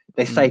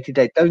 They stated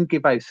they don't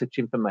give out such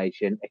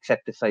information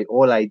except to say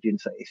all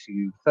agents are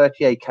issued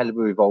 38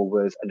 caliber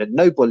revolvers and that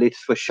no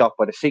bullets were shot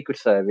by the Secret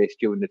Service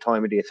during the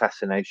time of the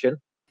assassination.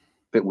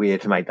 Bit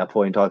weird to make that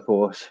point, I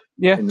thought.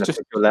 Yeah, in the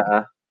official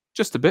letter.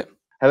 Just a bit.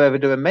 However,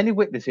 there were many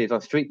witnesses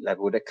on street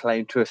level that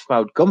claimed to have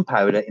smelled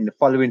gunpowder in the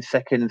following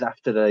seconds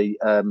after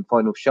the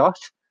final shot,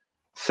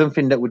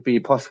 something that would be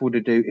impossible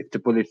to do if the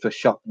bullets were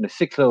shot on the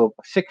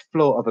sixth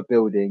floor of a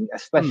building,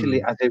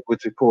 especially as it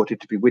was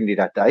reported to be windy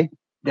that day.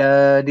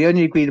 The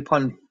only agreed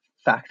upon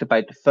fact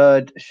about the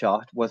third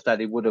shot was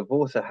that it would have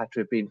also had to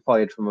have been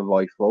fired from a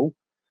rifle.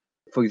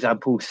 For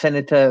example,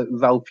 Senator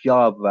Ralph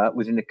Yarborough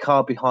was in the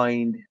car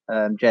behind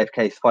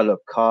JFK's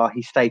follow-up car.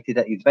 He stated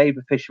that he's very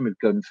proficient with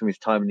guns from his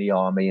time in the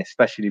army,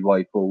 especially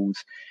rifles,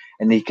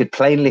 and he could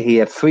plainly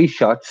hear 3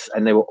 shots,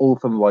 and they were all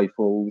from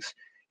rifles.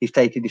 He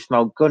stated he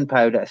smelled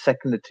gunpowder a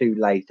second or two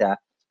later,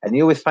 and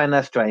he always found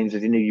that strange,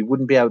 as he knew you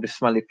wouldn't be able to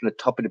smell it from the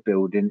top of the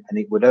building, and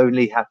it would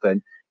only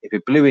happen if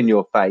it blew in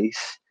your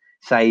face,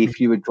 say if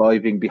you were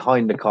driving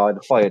behind the car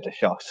and fired a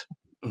shot.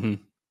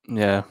 Mm-hmm.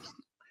 Yeah.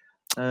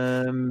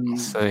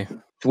 It's So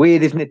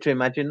weird, isn't it, to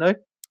imagine though?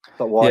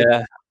 But why?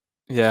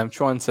 yeah. I'm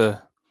trying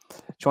to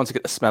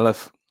get the smell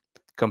of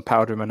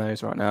gunpowder in my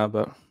nose right now,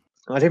 but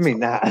I didn't mean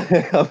that.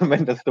 I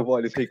meant that's the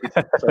wider Secret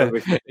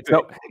Service.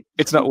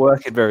 it's not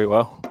working very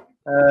well.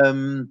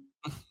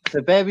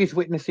 So various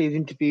witnesses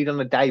interviewed on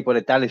the day by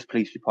the Dallas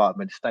Police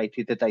Department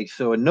stated that they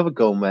saw another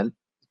gunman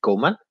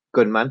pull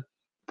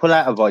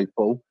out a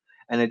rifle,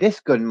 and that this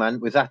gunman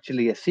was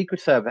actually a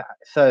Secret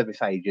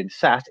Service agent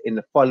sat in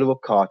the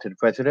follow-up car to the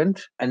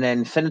president. And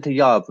then Senator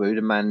Yarbrough,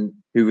 the man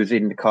who was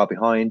in the car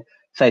behind,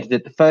 stated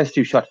that the first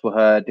 2 shots were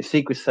heard. The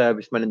Secret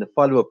Serviceman in the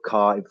follow-up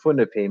car in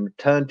front of him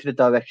turned to the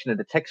direction of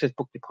the Texas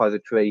Book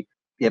Depository.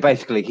 Yeah,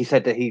 basically, he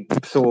said that he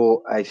saw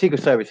a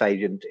Secret Service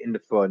agent in the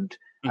front.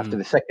 After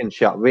the second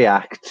shot,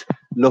 react,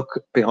 look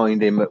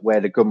behind him at where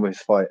the gun was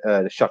fired,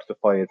 the shots were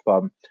fired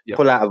from,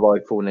 pull out a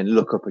rifle, and then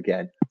look up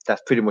again.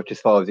 That's pretty much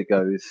as far as it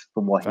goes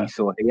from what he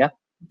saw here.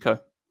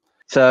 Okay.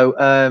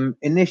 So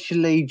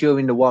initially,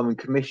 during the Warren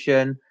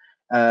Commission,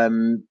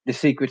 the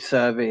Secret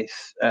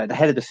Service, the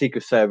head of the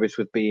Secret Service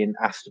was being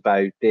asked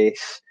about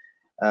this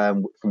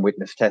from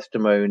witness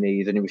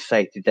testimonies, and it was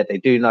stated that they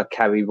do not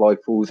carry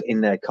rifles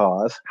in their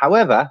cars.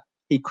 However,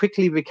 he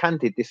quickly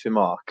recanted this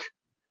remark.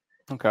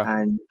 Okay.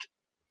 And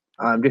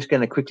I'm just going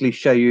to quickly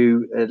show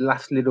you a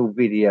last little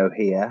video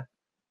here.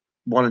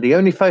 One of the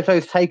only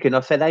photos taken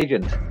of said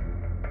agent.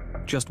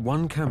 Just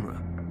one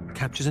camera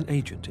captures an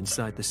agent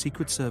inside the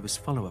Secret Service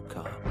follow-up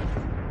car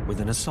with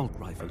an assault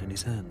rifle in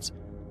his hands.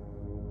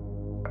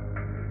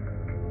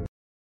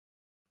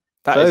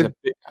 That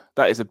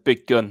is a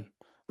big gun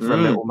for a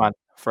little man.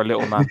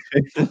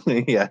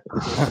 Yeah.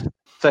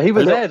 So he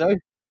was there though.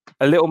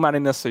 A little man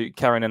in a suit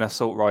carrying an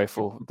assault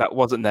rifle that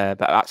wasn't there,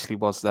 but actually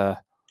was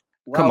there.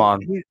 Well, Come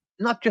on. He's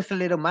not just a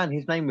little man.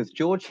 His name was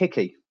George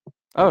Hickey.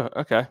 Oh,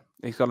 okay.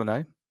 He's got a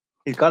name.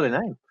 He's got a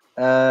name.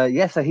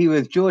 So he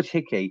was George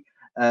Hickey.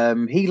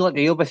 He, like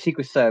the other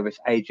Secret Service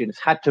agents,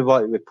 had to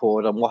write a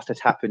report on what had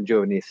happened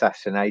during the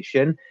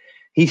assassination.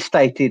 He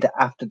stated that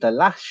after the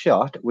last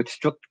shot, which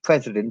struck the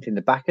president in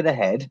the back of the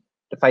head,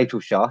 the fatal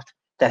shot,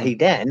 that he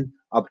then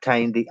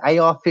obtained the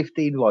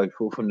AR-15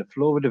 rifle from the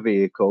floor of the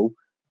vehicle,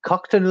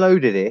 cocked and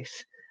loaded it,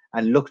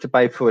 and looked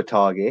about for a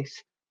target.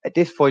 At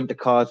this point, the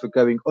cars were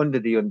going under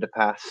the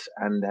underpass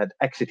and had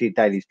exited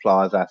Daly's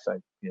Plaza. So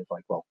he was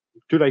like, well,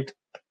 too late.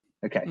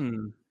 Okay.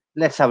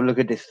 Let's have a look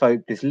at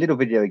this little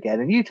video again,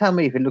 and you tell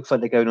me if it looks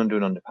like they're going under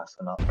an underpass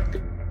or not.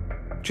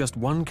 Just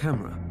one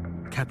camera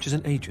captures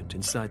an agent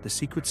inside the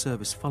Secret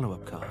Service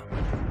follow-up car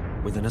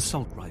with an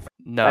assault rifle.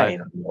 No. That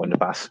ain't an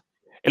underpass.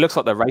 It looks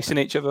like they're racing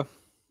each other.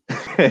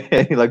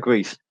 Like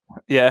Grease.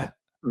 Yeah.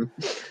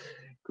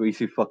 Grease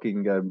who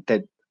fucking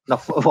dead. No,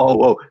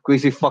 whoa.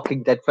 Grease who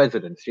fucking dead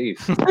presidents. Jeez.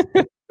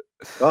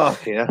 Oh,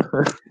 yeah.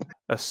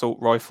 Assault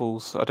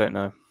rifles. I don't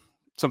know.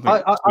 Something.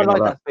 I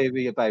like that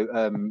theory about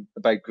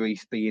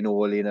Grease being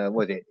all in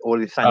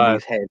all in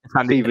Sandy's head.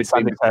 Sandy's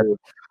head.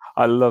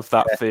 I love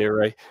that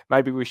theory.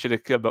 Maybe we should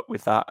have come up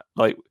with that.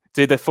 Like,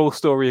 do the full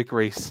story of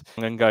Grease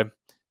and then go,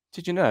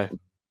 did you know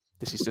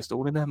this is just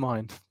all in their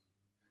mind?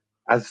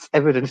 As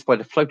evidenced by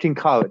the floating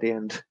car at the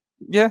end.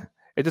 Yeah,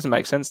 it doesn't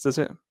make sense, does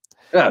it?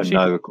 Oh,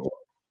 no.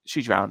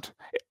 She drowned.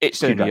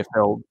 It's only a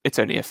film. It's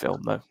only a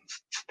film, though.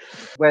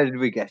 Where did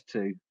we get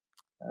to?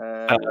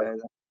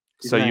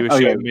 So you were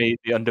showing me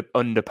the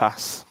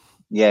underpass.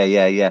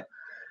 Yeah.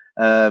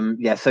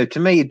 So to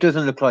me, it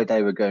doesn't look like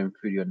they were going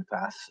through the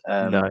underpass,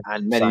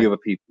 and many other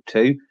people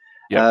too.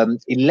 Yeah.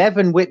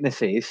 11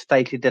 witnesses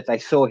stated that they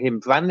saw him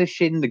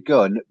brandishing the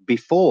gun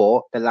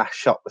before the last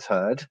shot was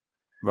heard.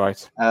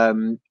 Right.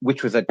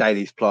 Which was at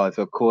Daly's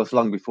Plaza, of course,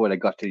 long before they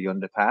got to the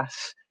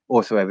underpass,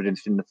 also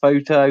evidenced in the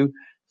photo.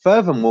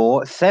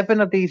 Furthermore,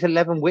 7 of these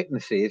 11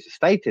 witnesses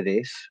stated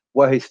this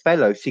were his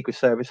fellow Secret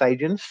Service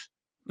agents.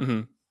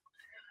 Mm-hmm.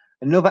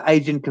 Another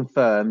agent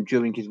confirmed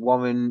during his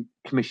Warren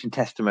Commission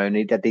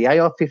testimony that the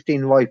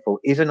AR-15 rifle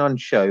isn't on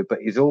show, but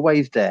is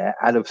always there,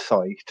 out of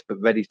sight,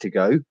 but ready to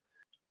go.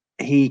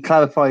 He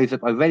clarifies that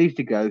by ready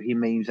to go, he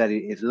means that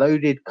it is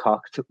loaded,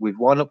 cocked, with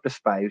one up the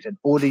spout, and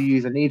all the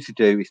user needs to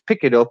do is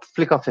pick it up,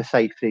 flick off the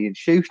safety, and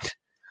shoot.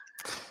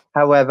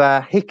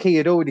 However, Hickey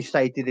had already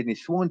stated in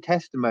his sworn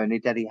testimony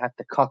that he had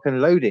to cock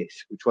and load it,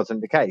 which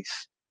wasn't the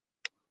case.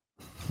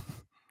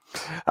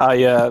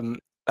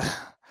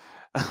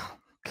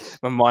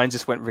 My mind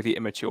just went really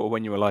immature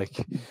when you were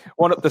like,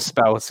 one up the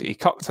spout, he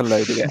cocked and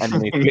loaded it,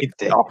 and he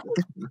flicked it off.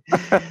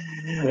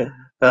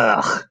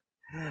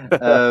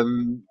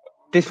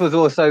 This was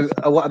also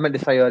what I meant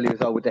to say earlier as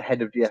well with the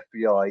head of the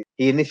FBI.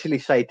 He initially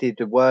stated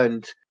there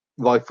weren't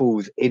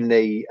rifles in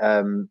the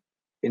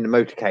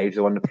motorcades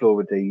or on the floor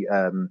of the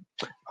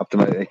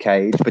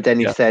motorcade, but then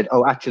he said,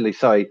 "Oh, actually,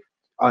 sorry.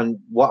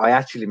 What I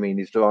actually mean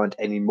is there aren't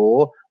any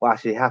more. What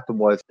actually happened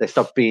was they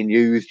stopped being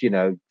used,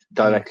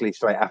 directly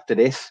straight after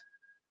this."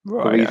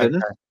 Right. Okay.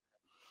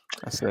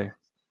 I see.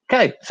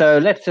 Okay, so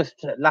let's just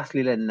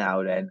lastly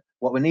then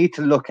what we need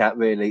to look at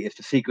really is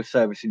the Secret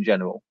Service in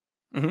general.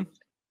 Mm-hmm.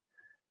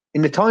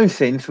 In the time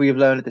since, we have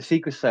learned that the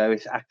Secret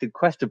Service acted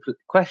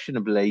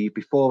questionably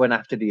before and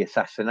after the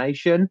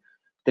assassination.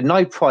 The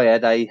night prior,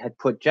 they had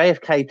put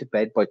JFK to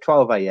bed by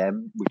 12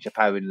 a.m., which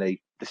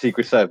apparently the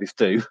Secret Service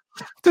do.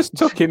 Just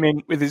took him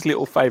in with his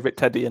little favourite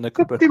teddy in a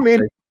cupboard. Took him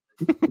in.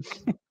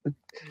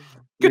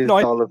 Good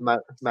night. Doll of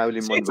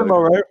Marilyn See you Monroe.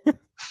 tomorrow.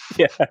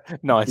 Yeah,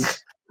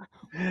 nice.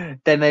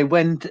 Then they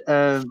went.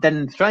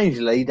 Then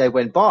strangely, they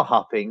went bar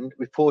hopping,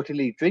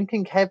 reportedly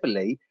drinking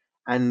heavily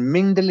and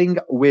mingling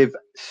with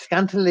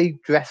scantily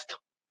dressed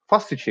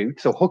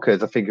prostitutes or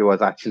hookers. I think it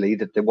was actually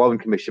that the Warren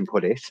Commission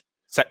put it.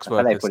 Sex That's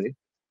how they workers. put it.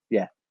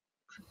 Yeah,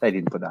 they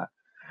didn't put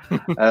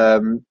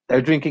that. They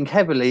were drinking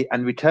heavily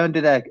and returned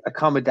to their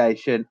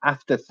accommodation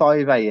after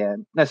 5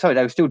 a.m. No, sorry,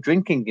 they were still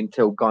drinking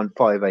until gone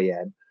 5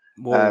 a.m.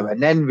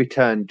 And then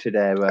returned to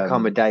their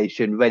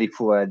accommodation ready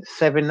for a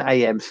 7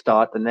 a.m.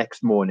 start the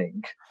next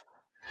morning.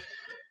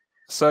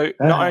 So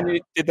not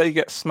only did they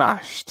get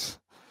smashed,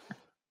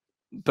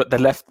 but they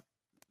left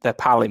their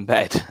pal in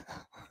bed.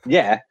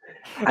 Yeah,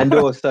 and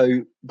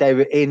also they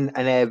were in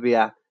an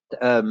area.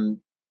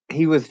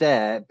 He was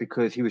there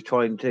because he was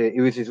trying to. It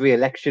was his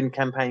re-election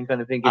campaign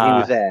kind of thing, and he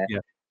was there.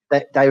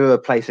 Yeah. They were a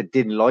place that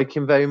didn't like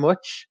him very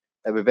much.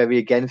 They were very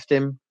against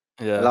him.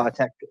 Yeah. A lot of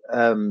tech.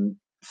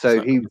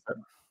 So he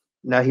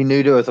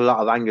knew there was a lot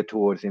of anger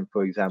towards him.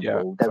 For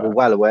example, they were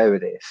well aware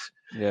of this.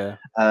 Yeah.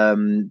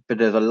 But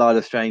there's a lot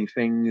of strange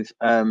things.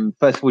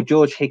 First of all,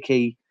 George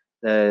Hickey,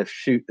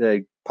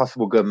 the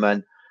possible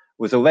gunman,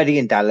 was already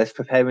in Dallas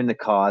preparing the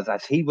cars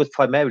as he was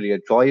primarily a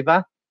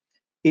driver.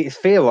 It's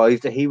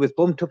theorized that he was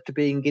bumped up to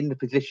being in the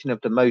position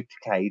of the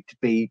motorcade to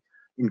be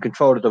in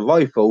control of the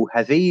rifle,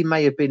 as he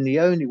may have been the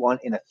only one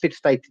in a fit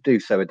state to do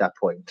so at that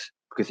point,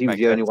 because he was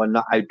the only one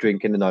not out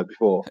drinking the night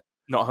before.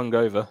 Not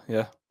hungover,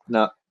 yeah.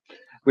 No.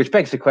 Which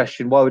begs the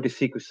question, why would the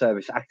Secret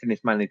Service act in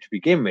this manner to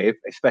begin with,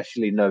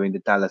 especially knowing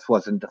that Dallas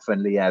wasn't a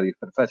friendly area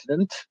for the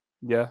president?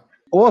 Yeah.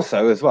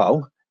 Also, as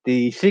well,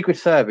 the Secret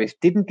Service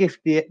didn't give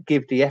the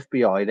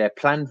FBI their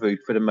planned route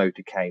for the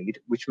motorcade,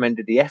 which meant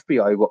that the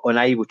FBI were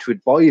unable to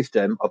advise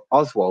them of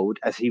Oswald,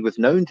 as he was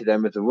known to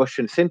them as a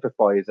Russian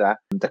sympathizer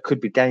that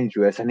could be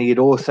dangerous. And he had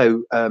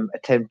also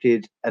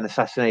attempted an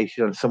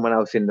assassination on someone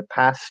else in the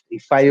past. He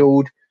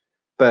failed,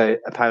 but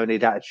apparently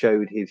that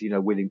showed his,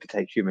 willing to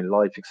take human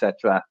life,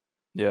 etc.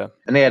 Yeah.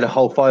 And they had a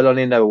whole file on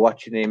him. They were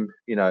watching him,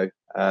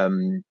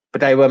 but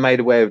they were made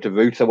aware of the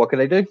route. So what can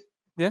they do?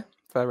 Yeah.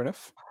 Fair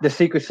enough. The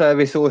Secret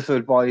Service also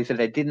advised that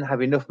they didn't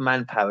have enough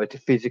manpower to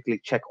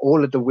physically check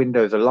all of the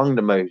windows along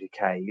the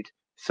motorcade,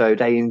 so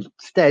they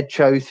instead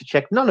chose to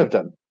check none of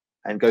them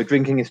and go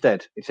drinking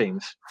instead, it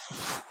seems.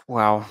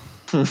 Wow.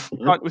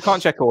 We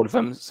can't check all of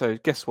them, so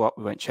guess what?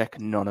 We won't check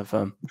none of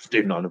them. Just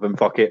do none of them,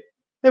 fuck it.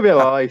 They'll be all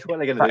right. What are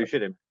they going to do?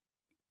 Shoot him?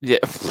 Yeah.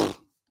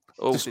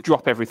 Just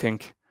drop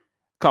everything.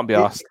 Can't be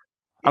asked.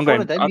 I'm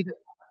going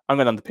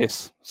on the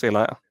piss. See you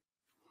later.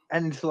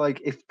 And it's like,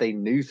 if they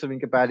knew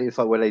something about it, it's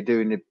like, were they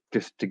doing it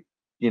just to,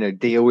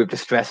 deal with the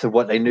stress of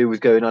what they knew was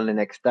going on the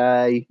next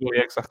day?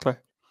 Yeah, exactly.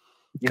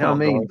 You know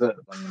what I mean? But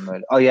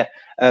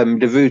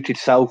the route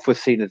itself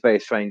was seen as very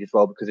strange as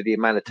well because of the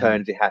amount of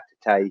turns it had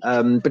to take.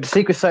 But the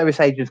Secret Service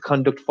agents'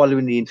 conduct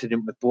following the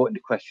incident was brought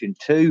into question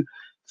too.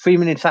 3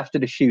 minutes after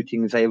the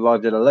shootings, they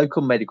arrived at a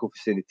local medical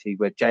facility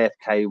where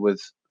JFK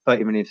was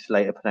 30 minutes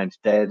later pronounced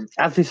dead.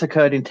 As this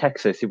occurred in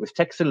Texas, it was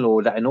Texan law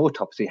that an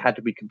autopsy had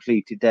to be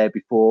completed there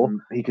before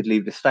he could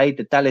leave the state.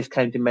 The Dallas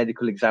County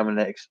medical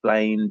examiner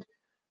explained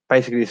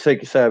basically the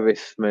Secret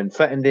Serviceman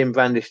threatened him,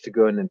 brandished a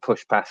gun, and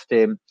pushed past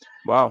him.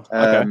 Wow.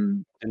 Okay.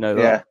 Didn't know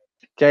that. Yeah.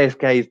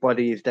 JFK's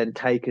body is then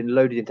taken,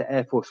 loaded into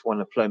Air Force One,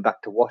 and flown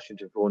back to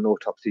Washington for an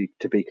autopsy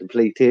to be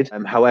completed.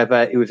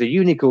 However, it was a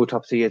unique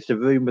autopsy as the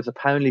room was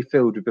apparently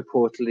filled with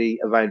reportedly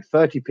around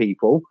 30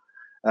 people,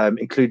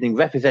 including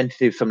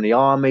representatives from the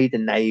Army, the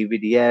Navy,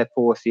 the Air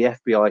Force, the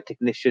FBI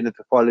technician, the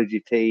pathology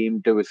team.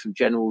 There were some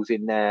generals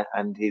in there,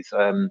 and his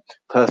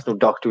personal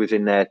doctor was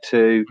in there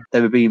too.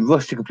 They were being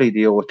rushed to complete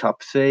the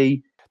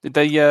autopsy. Didn't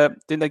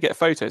they get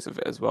photos of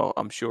it as well?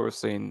 I'm sure I've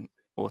seen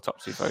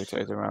autopsy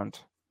photos around.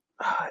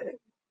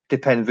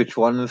 Depends which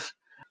ones.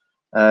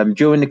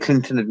 During the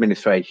Clinton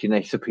administration,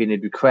 they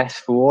subpoenaed requests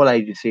for all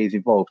agencies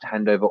involved to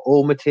hand over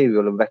all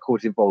material and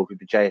records involved with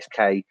the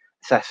JFK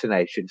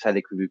assassination so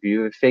they could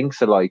review everything.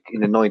 So like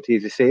in the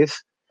 90s this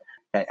is.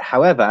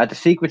 However, the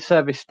Secret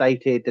Service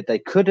stated that they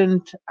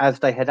couldn't, as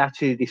they had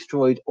actually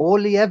destroyed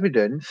all the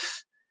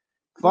evidence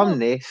from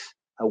this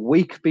a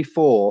week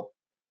before.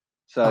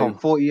 So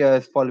 40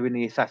 years following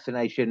the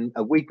assassination,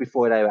 a week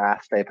before they were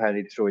asked, they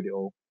apparently destroyed it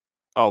all.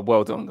 Oh,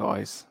 well done,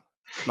 guys.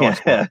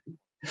 Nice work.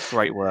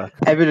 Great work.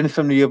 Evidence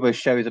from the others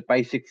shows that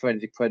basic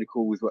forensic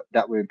protocols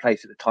that were in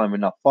place at the time were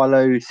not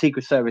followed.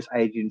 Secret Service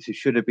agents who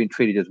should have been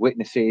treated as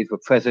witnesses were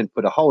present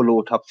for the whole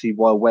autopsy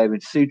while wearing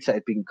suits that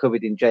had been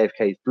covered in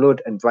JFK's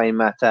blood and brain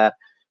matter,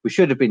 which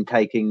should have been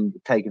taken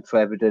for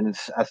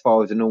evidence as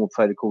far as the normal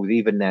protocols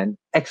even then.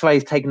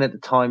 X-rays taken at the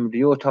time of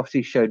the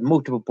autopsy showed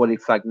multiple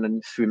bullet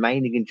fragments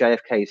remaining in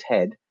JFK's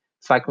head,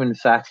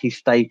 fragments that he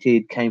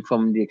stated came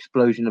from the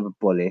explosion of a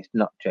bullet,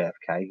 not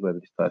JFK, whoever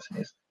this person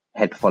is.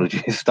 head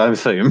pathologist, I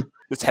assume.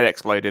 His head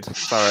exploded.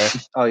 Sorry.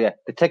 Oh yeah,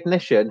 the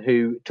technician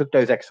who took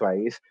those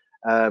X-rays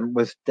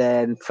was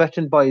then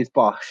threatened by his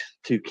boss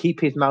to keep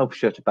his mouth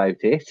shut about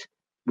it,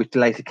 which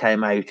later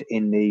came out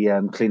in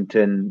the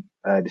Clinton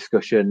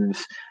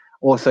discussions.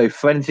 Also,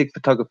 forensic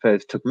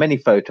photographers took many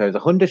photos.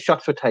 100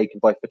 shots were taken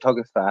by a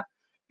photographer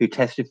who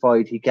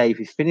testified he gave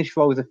his finished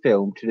rolls of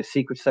film to the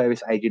Secret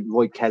Service agent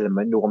Roy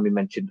Kellerman, the one we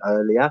mentioned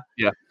earlier.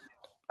 Yeah.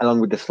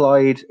 Along with the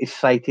slides, it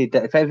stated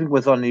that if everything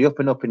was on the up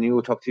and up in the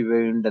autopsy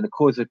room, then the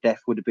cause of death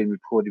would have been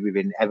reported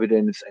within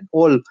evidence and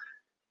all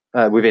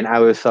within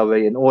hours,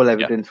 and all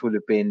evidence would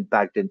have been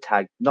bagged and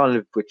tagged, none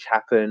of which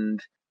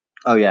happened.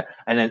 Oh yeah,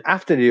 and then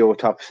after the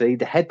autopsy,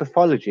 the head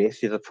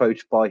pathologist is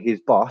approached by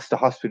his boss, the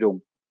hospital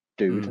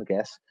dude, I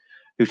guess,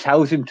 who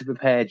tells him to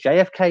prepare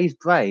JFK's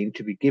brain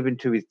to be given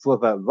to his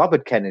brother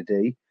Robert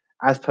Kennedy,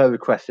 as per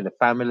request of the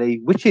family,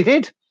 which he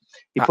did.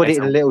 He put it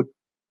in a little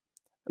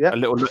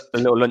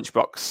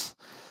lunchbox.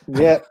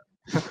 Yeah,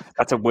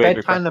 that's a weird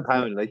bedpan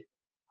apparently.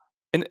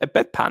 In a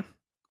bedpan,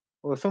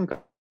 or some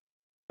kind.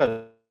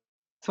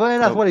 So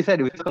that's what he said.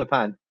 It was on a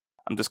pan.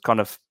 I'm just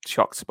kind of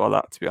shocked by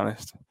that, to be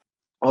honest.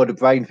 Oh, the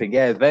brain thing.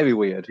 Yeah, it's very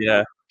weird.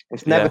 Yeah.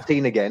 It's never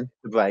seen again,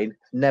 the brain.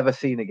 It's never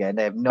seen again.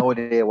 They have no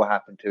idea what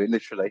happened to it,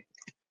 literally.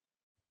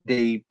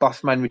 The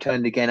boss man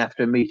returned again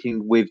after a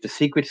meeting with the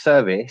Secret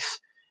Service,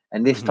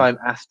 and this time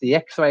asked the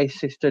X-ray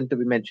assistant that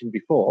we mentioned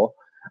before,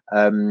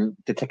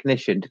 the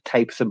technician, to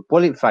tape some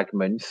bullet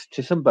fragments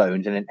to some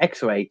bones and then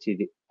X-ray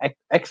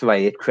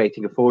it,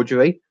 creating a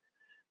forgery.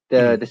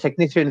 The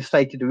technician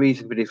stated the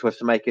reason for this was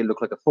to make it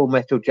look like a full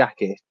metal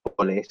jacket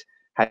bullet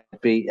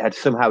had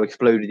somehow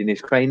exploded in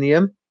his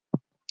cranium.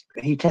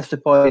 He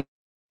testified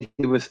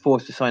he was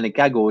forced to sign a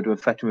gag order and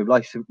threatened with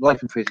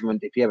life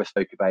imprisonment if he ever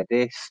spoke about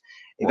this.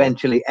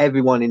 Eventually,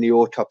 everyone in the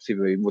autopsy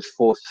room was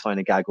forced to sign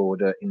a gag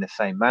order in the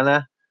same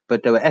manner.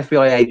 But there were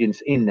FBI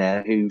agents in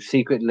there who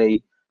FBI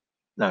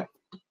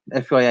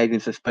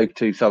agents that spoke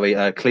to,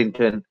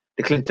 Clinton,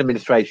 the Clinton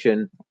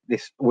administration,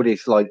 all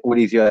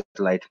these years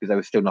later, because they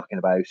were still knocking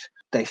about.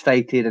 They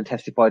stated and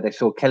testified they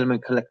saw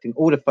Kellerman collecting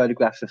all the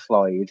photographs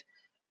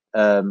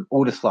and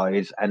all the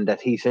slides, and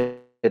that he said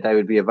they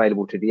would be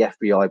available to the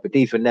FBI, but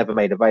these were never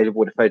made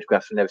available. The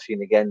photographs were never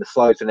seen again. The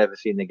slides were never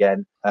seen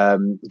again.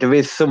 There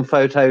is some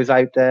photos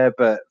out there,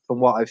 but from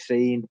what I've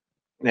seen,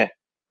 Yeah.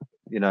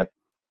 You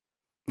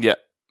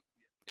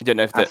don't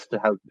know if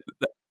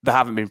they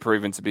haven't been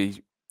proven to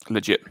be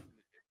legit.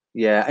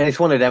 Yeah, and it's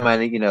one of them,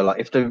 and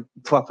if the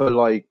proper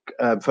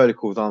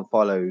protocols aren't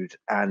followed,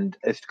 and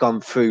it's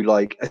gone through,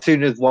 as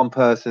soon as one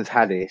person's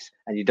had it,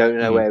 and you don't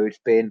know where it's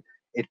been,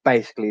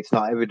 it's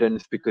not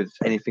evidence because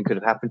anything could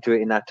have happened to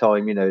it in that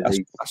time.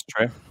 That's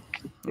true.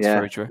 That's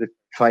very true. The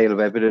trail of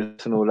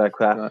evidence and all that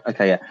crap.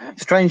 Okay, yeah.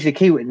 Strangely,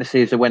 key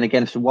witnesses that went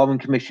against the Warren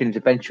Commission's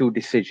eventual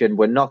decision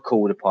were not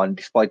called upon,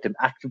 despite them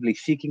actively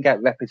seeking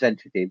out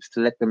representatives to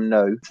let them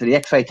know. So the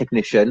X-ray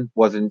technician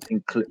wasn't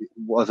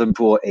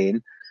brought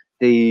in.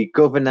 The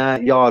Governor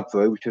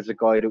Yarborough, which was the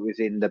guy that was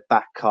in the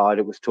back car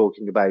that was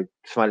talking about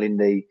smelling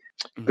the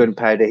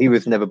gunpowder, he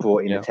was never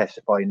brought in to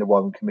testify in the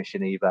Warren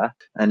Commission either.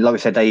 And like I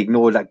said, they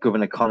ignored that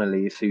Governor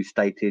Connolly, who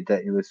stated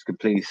that it was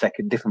completely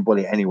different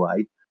bullet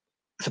anyway.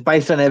 So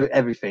based on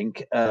everything,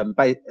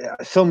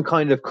 some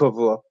kind of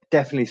cover-up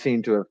definitely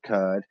seemed to have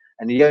occurred.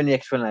 And the only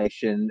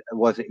explanation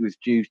was it was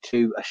due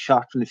to a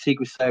shot from the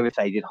Secret Service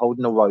agent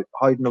hiding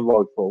a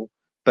rifle.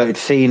 But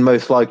it's seen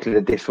most likely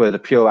that this was a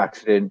pure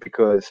accident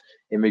because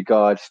in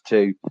regards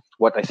to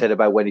what they said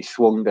about when he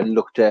swung and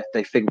looked at,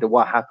 they think that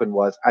what happened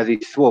was as he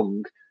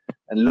swung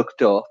and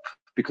looked up,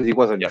 because he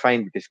wasn't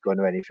trained with this gun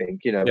or anything,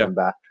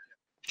 remember,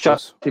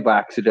 shot by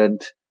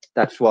accident.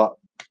 That's what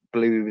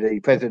blew the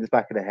president's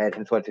back of the head,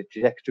 and so the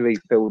trajectory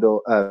filled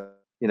up,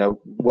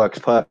 works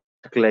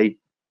perfectly.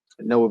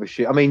 No other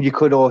shoot. I mean, you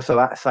could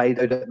also say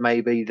though that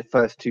maybe the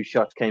first two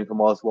shots came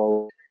from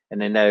Oswald, and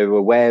then they were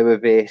aware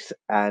of it,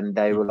 and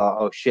they were like,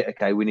 "Oh shit,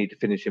 okay, we need to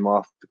finish him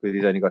off because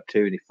he's only got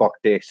two, and he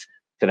fucked this."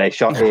 So they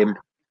shot him.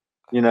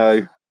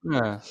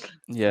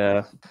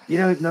 Yeah. You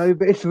don't know,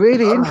 but it's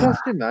really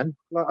interesting, man.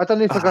 I don't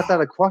know if I got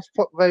that across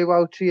very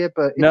well to you,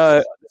 but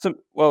no.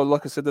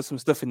 Like I said, there's some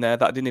stuff in there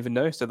that I didn't even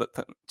know. So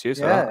cheers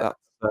for that.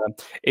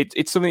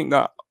 It's something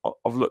that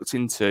I've looked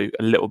into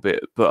a little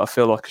bit, but I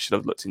feel like I should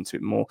have looked into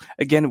it more.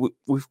 Again,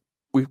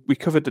 we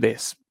covered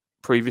this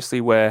previously,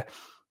 where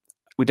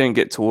we don't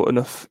get taught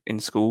enough in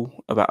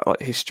school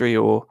about history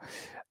or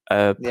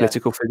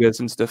political figures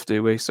and stuff,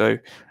 do we? So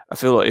I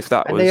feel like if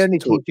that was, they only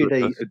teach you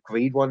the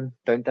agreed one,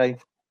 don't they?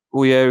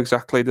 Well, yeah,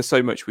 exactly. There's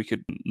so much we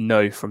could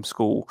know from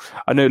school.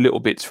 I know little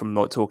bits from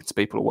talking to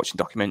people or watching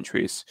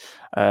documentaries.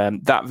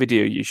 That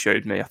video you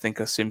showed me, I think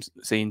I've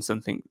seen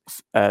something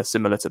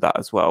similar to that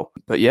as well.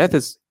 But yeah,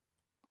 there's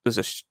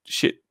a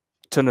shit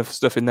ton of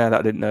stuff in there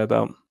that I didn't know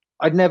about.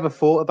 I'd never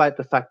thought about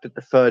the fact that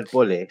the third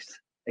bullet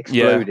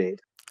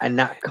exploded. And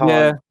that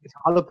car, his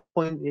hollow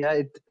point,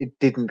 it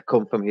didn't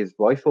come from his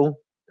rifle.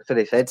 So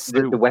they said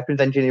the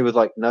weapons engineer was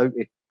like, no,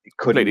 it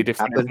couldn't completely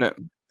different, happen. Isn't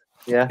it?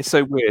 Yeah, it's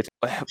so weird.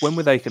 When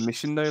were they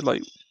commissioned though?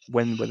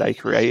 When were they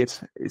created?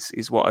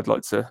 Is what I'd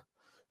like to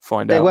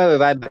find They out. were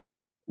around.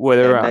 Were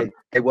they around?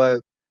 They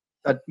were.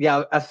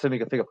 Yeah, that's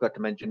something I think I forgot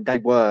to mention. They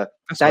were.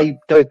 That's right.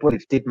 Those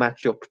bullets did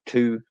match up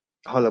to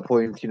hollow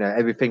points. You know,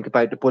 everything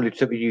about the bullets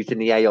that were used in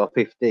the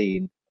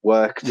AR-15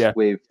 worked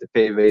with the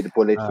theory. The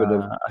bullets would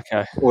have,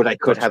 okay. or they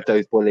could Gotcha. have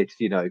those bullets.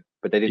 You know,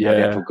 but they didn't have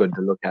the actual gun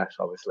to look at,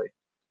 obviously.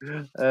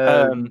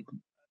 But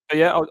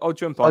yeah, I'll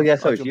jump on. Oh yeah,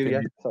 sorry, I'll jump you. in.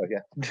 Yeah, sorry,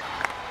 yeah.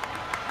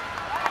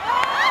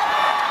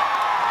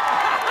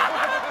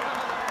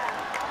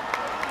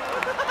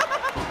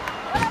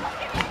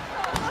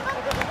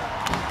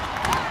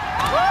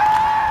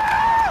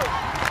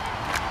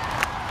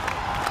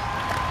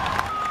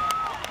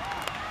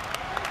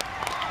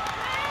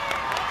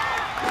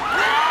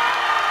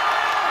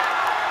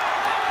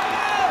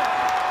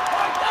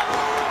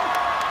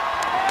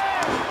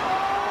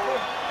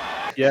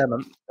 Yeah,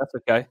 man, that's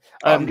okay.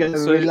 I'm going to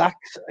relax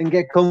and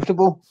get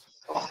comfortable.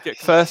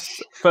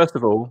 First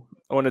of all,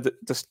 I wanted to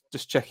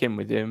just check in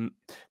with you and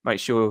make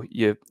sure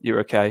you're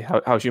okay.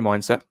 How's your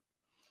mindset?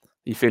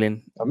 You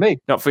feeling? Me?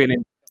 Not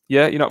feeling?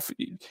 Yeah, you're not.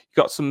 You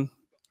got some.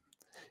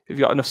 Have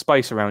you got enough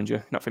space around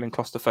you? Not feeling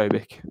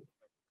claustrophobic?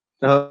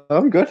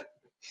 I'm good.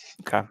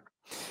 Okay,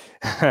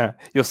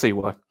 you'll see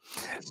why.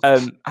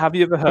 Have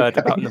you ever heard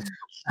about?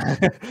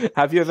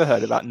 Have you ever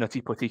heard about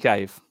Nutty Putty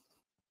Cave?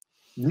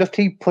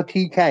 Nutty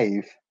Putty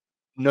Cave.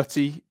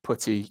 Nutty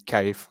Putty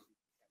Cave.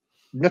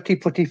 Nutty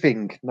Putty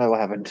thing. No,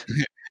 I haven't.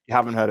 You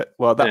haven't heard it.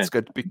 Well, that's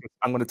good because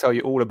I'm going to tell you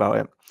all about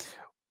it,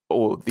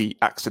 or the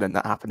accident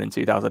that happened in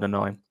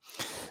 2009.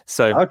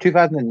 So,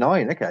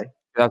 2009. Okay.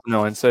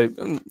 2009. So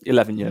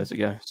 11 years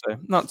ago. So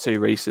not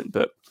too recent,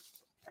 but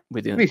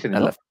within recent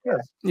 11.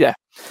 Yeah.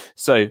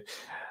 So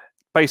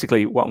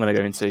basically, what I'm going to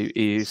go into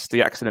is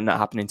the accident that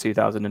happened in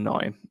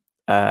 2009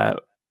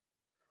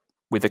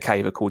 with a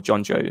caver called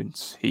John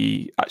Jones.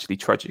 He actually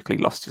tragically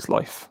lost his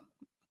life.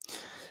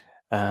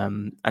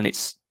 And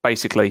it's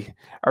basically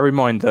a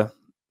reminder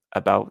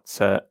about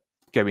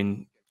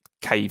going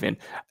caving.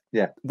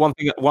 Yeah. One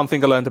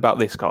thing I learned about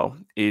this, Carl,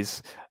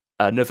 is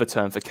another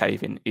term for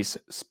caving is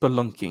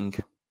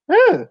spelunking.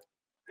 Oh,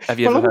 have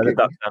you ever heard of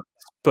that term?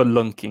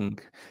 Spelunking.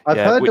 I've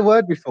heard the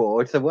word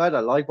before. It's a word I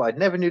like, but I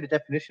never knew the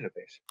definition of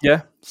it.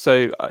 Yeah.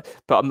 So,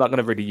 but I'm not going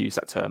to really use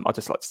that term. I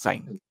just like to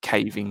say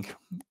caving.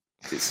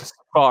 It's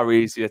far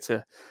easier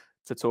to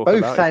talk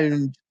about. Both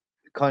sound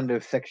kind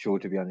of sexual,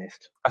 to be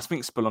honest. I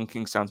think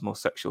spelunking sounds more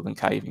sexual than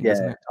caving, yeah,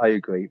 doesn't it? I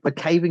agree. But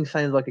caving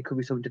sounds like it could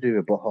be something to do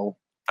with a butthole.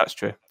 That's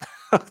true.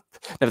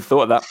 Never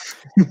thought of that.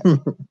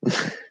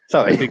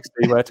 Sorry. Big C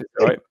word.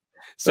 All right.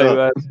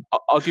 So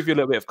I'll give you a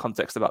little bit of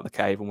context about the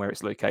cave and where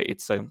it's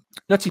located. So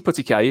Nutty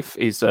Putty Cave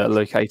is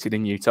located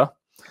in Utah,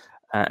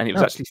 and it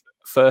was actually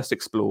first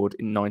explored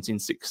in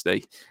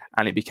 1960,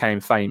 and it became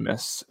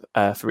famous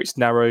for its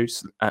narrow,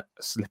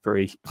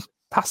 slippery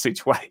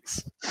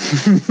passageways.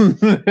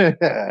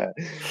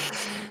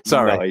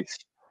 Sorry. Nice.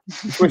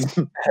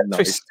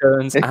 Twists,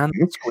 turns, and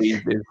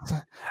squeezes.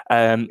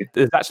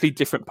 There's actually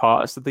different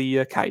parts of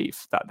the cave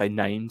that they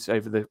named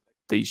over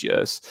these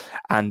years,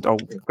 and I'm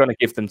going to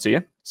give them to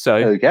you. So,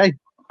 okay,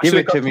 give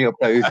it to me up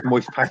those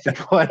moist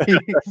passageways.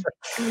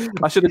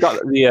 I should have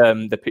got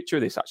the picture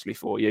of this actually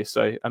for you.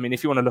 So, I mean,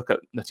 if you want to look at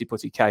Nutty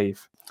Putty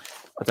Cave,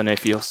 I don't know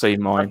if you'll see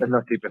mine. The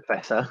Nutty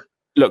Professor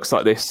looks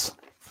like this.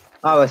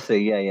 Oh, I see.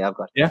 Yeah, I've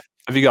got it. Yeah,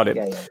 have you got it?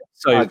 Yeah.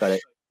 So I got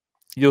it.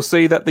 You'll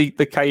see that the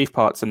cave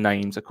parts are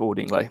named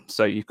accordingly.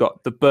 So you've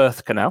got the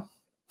birth canal,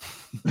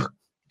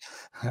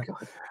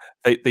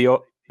 the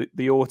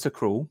otter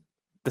crawl,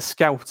 the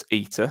scout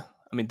eater.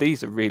 I mean,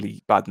 these are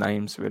really bad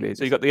names, really.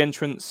 So you've got the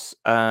entrance.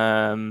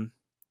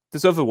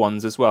 There's other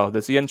ones as well.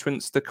 There's the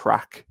entrance, the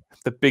crack,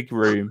 the big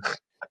room,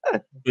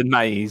 the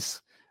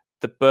maze,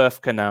 the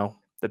birth canal,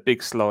 the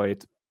big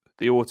slide,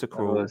 the otter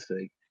crawl. Oh, I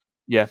see.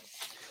 Yeah.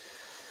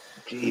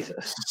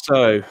 Jesus.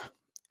 So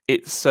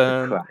it's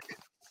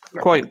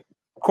quite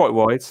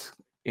wide,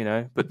 you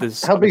know, but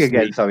there's how big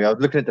again? Sorry, I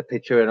was looking at the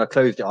picture and I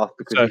closed it off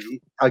because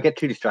I get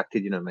too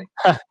distracted, you know me.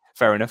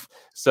 Fair enough.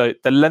 So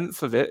the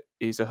length of it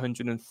is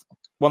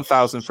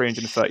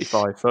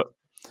 1,335 foot,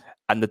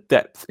 and the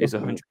depth is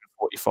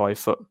 145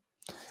 foot.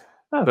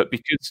 Oh. But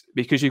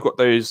because you've got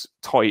those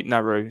tight,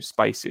 narrow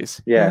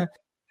spaces, in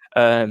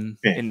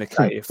the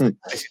cave, this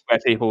is where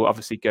people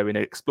obviously go in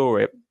and explore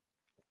it.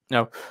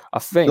 Now, I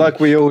think, like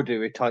we all do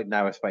with tight,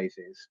 narrow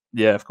spaces.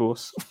 Yeah, of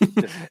course.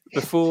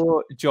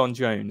 Before John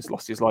Jones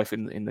lost his life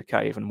in the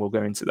cave, and we'll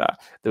go into that,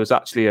 there was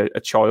actually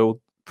a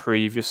child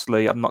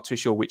previously. I'm not too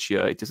sure which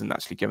year. It doesn't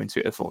actually go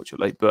into it,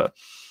 unfortunately, but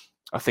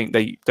I think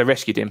they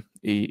rescued him.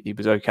 He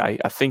was okay.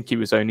 I think he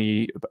was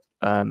only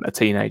a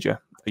teenager,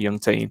 a young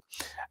teen,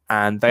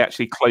 and they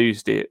actually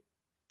closed it.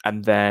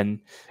 And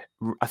then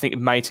I think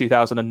in May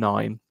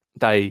 2009,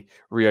 they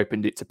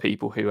reopened it to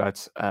people who had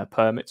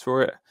permits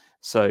for it.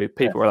 So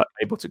people were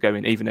able to go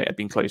in, even though it had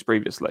been closed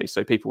previously.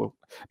 So people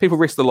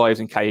risk their lives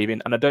in caving.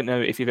 And I don't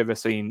know if you've ever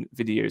seen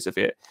videos of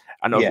it.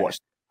 And I've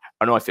watched.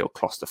 I know I feel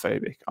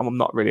claustrophobic. I'm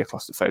not really a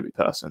claustrophobic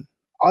person.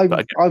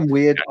 I'm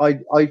weird.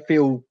 I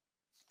feel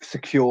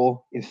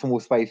secure in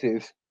small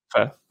spaces.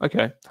 Fair.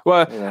 Okay.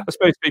 Well, I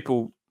suppose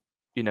people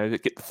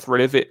get the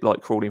thrill of it,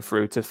 like crawling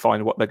through to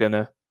find what they're going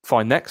to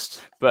find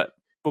next. But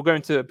we'll go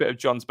into a bit of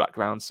John's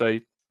background. So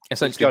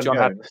essentially,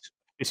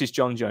 this is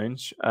John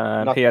Jones.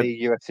 Not the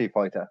UFC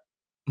fighter.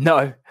 No,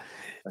 okay.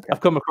 I've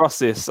come across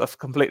this. I've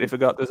completely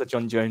forgot there's a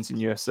John Jones in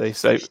UFC.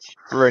 So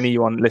for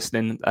anyone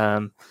listening,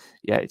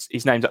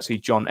 his name's actually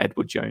John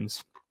Edward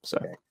Jones. So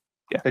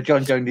yeah. So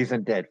John Jones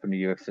isn't dead from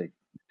the UFC.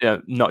 Yeah,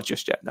 not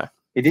just yet. No,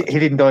 he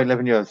didn't die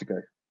 11 years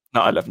ago.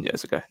 Not 11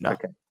 years ago. No.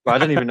 Okay. Well, I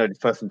don't even know this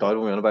person died.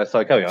 What are we on about?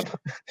 So carry on.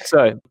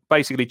 So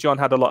basically, John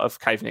had a lot of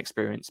caving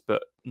experience,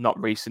 but not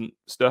recent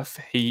stuff.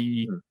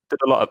 He did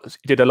a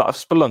lot of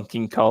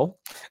spelunking, Cole,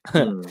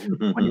 when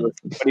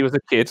he was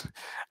a kid.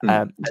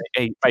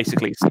 He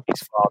basically, his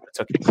father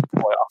took him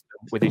quite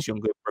often with his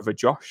younger brother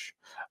Josh,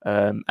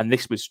 and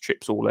this was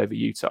trips all over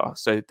Utah.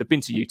 So they've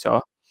been to Utah,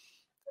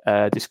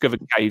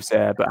 discovered caves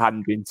there, but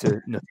hadn't been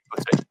to nothing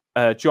but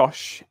it.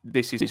 Josh,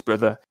 this is his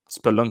brother,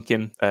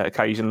 spelunking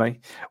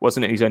occasionally.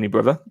 Wasn't it his only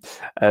brother?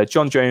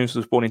 John Jones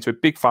was born into a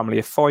big family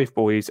of 5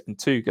 boys and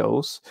 2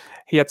 girls.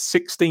 He had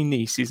 16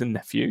 nieces and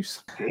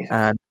nephews,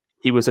 and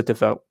he was a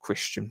devout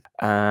Christian.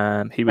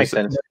 He was,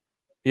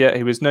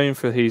 he was known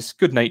for his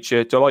good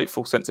nature,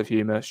 delightful sense of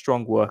humour,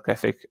 strong work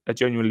ethic, a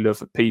genuine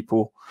love of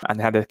people,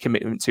 and had a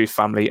commitment to his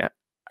family,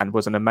 and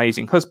was an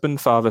amazing husband,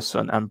 father,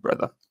 son, and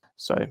brother.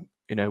 So,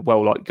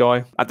 well-liked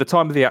guy. At the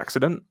time of the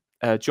accident,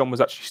 John was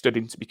actually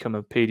studying to become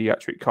a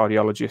paediatric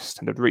cardiologist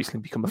and had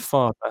recently become a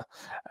father,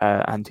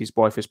 and his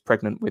wife was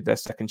pregnant with their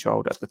second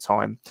child at the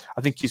time.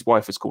 I think his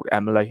wife was called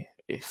Emily,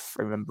 if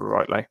I remember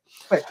rightly.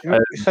 Wait,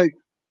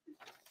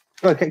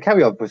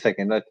 carry on for a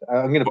second.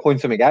 I'm going to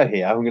point something out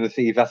here. I'm going to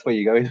see if that's where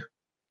you're going.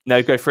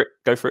 No, go for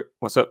it.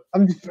 What's up?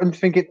 I'm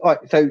just thinking, all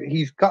right, so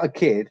he's got a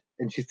kid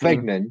and she's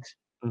pregnant,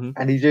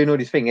 and he's doing all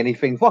this thing, and he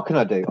thinks, what can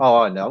I do? Oh,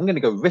 I know, I'm going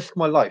to go risk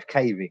my life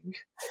caving.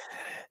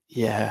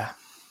 Yeah.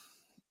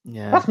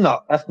 That's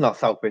not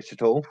selfish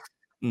at all.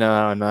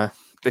 No.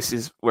 This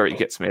is where it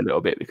gets me a little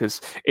bit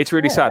because it's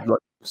really sad. Like,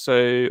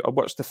 so I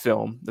watched the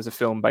film. There's a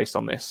film based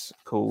on this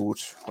called,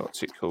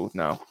 what's it called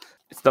now?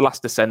 It's The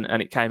Last Descent,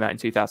 and it came out in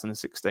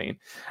 2016.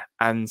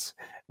 And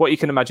what you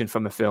can imagine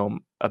from a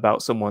film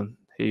about someone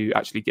who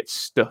actually gets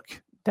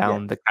stuck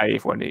down the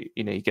cave when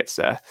he gets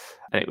there,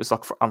 and it was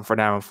like for an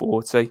hour and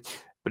 40,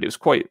 but it was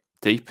quite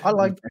deep. I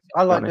like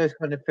those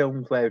kind of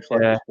films where it's like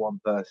just one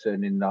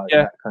person in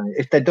that kind of.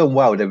 If they're done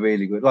well, they're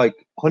really good. Like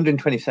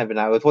 127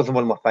 Hours wasn't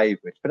one of my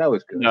favourites, but that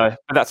was good. No,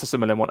 but that's a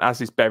similar one.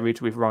 As Is Buried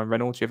with Ryan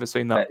Reynolds. You ever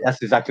seen that?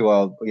 That's exactly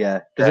what.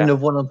 There's another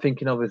one I'm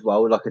thinking of as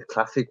well, like a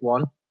classic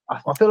one.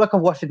 I feel like I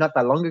watched it not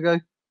that long ago.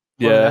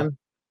 Yeah,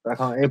 I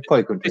can't. It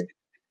probably couldn't be.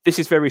 This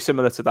is very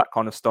similar to that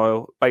kind of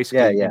style.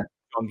 Basically,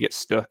 John gets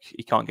stuck.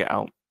 He can't get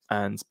out,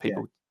 and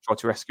people try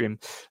to rescue him.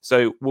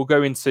 So we'll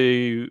go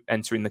into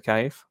entering the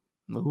cave.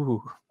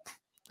 Ooh,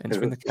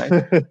 entering the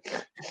cave.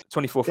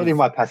 24th. Get in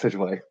my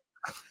passageway.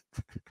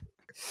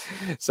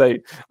 So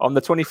on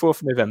the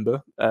 24th of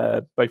November,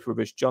 both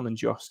brothers John and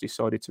Josh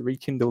decided to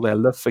rekindle their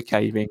love for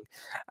caving,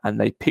 and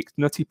they picked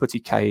Nutty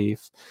Putty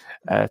Cave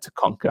to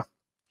conquer.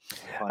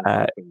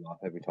 I laugh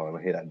every time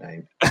I hear that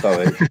name.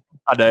 Sorry.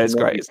 I know, it's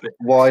great, isn't it?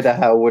 Why the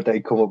hell would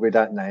they come up with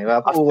that name?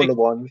 The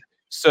ones.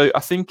 So I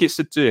think it's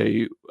to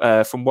do,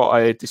 from what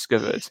I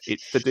discovered,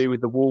 it's to do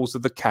with the walls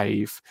of the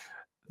cave.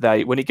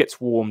 When it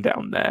gets warm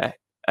down there,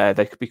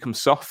 they could become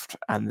soft,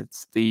 and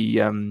it's the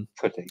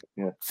putty,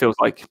 feels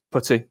like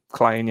putty,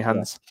 clay in your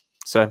hands.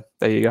 So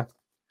there you go.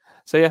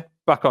 So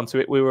back onto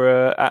it. We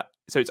were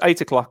it's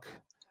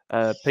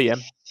 8:00 p.m.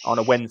 on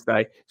a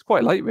Wednesday. It's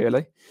quite late,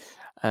 really.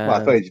 I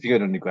suppose if you're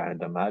going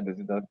underground on that, does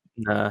it though?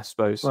 No, I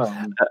suppose.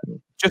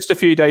 Just a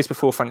few days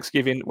before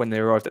Thanksgiving, when they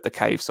arrived at the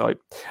cave site,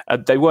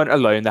 they weren't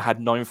alone. They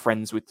had 9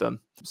 friends with them,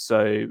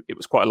 so it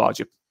was quite a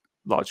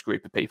large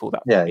group of people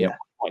that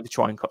wanted to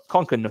try and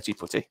conquer Nutty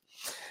Putty.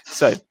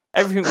 So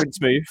everything went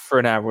smooth for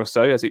an hour or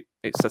so, as it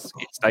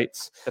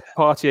states. The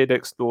party had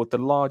explored the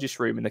largest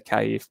room in the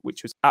cave,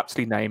 which was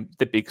aptly named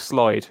the Big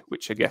Slide,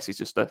 which I guess is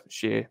just a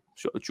sheer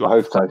sort of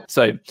drop.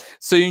 So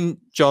soon,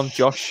 John,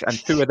 Josh, and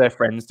 2 of their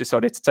friends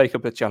decided to take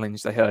up a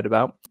challenge they heard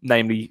about,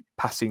 namely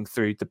passing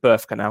through the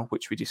birth canal,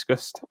 which we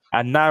discussed,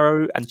 a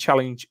narrow and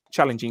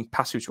challenging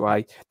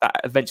passageway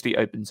that eventually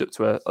opens up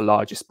to a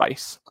larger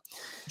space.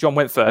 John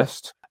went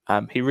first.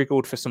 He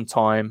wriggled for some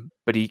time,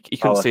 but he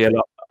couldn't see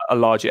a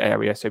larger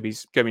area. So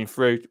he's going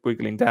through,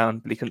 wiggling down,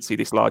 but he couldn't see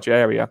this larger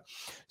area.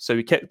 So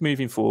he kept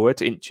moving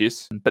forward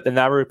inches, but the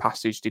narrow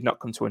passage did not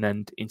come to an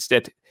end.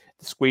 Instead,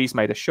 the squeeze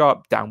made a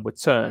sharp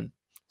downward turn.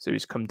 So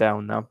he's come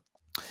down now.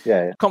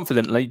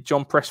 Confidently,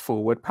 John pressed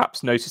forward,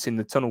 perhaps noticing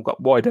the tunnel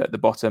got wider at the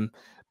bottom,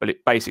 but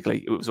it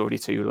was already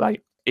too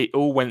late. It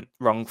all went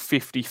wrong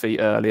 50 feet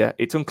earlier.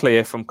 It's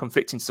unclear from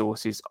conflicting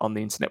sources on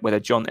the internet whether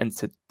John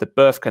entered the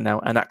birth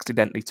canal and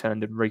accidentally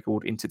turned and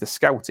wriggled into the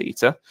Scout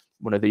Eater,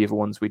 one of the other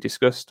ones we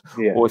discussed,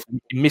 or if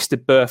he missed the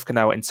birth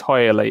canal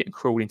entirely and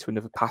crawled into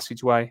another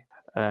passageway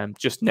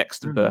just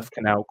next to the birth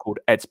canal called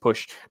Ed's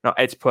Push. Now,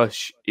 Ed's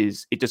Push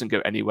it doesn't go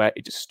anywhere;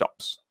 it just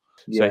stops.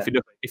 So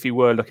if you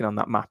were looking on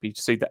that map, you'd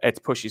see that Ed's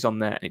Push is on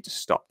there and it just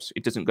stops.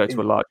 It doesn't go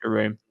to a larger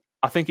room.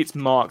 I think it's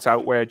marked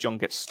out where John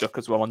gets stuck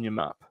as well on your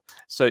map.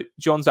 So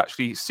John's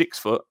actually 6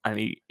 foot and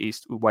he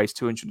weighs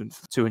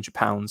 200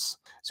 pounds,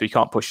 so he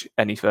can't push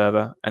any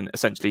further, and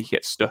essentially he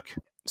gets stuck.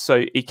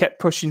 So he kept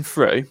pushing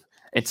through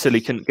until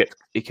he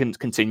couldn't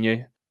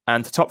continue.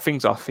 And to top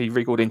things off, he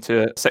wriggled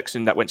into a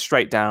section that went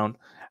straight down,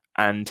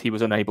 and he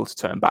was unable to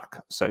turn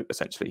back. So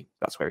essentially,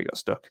 that's where he got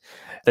stuck.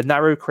 The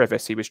narrow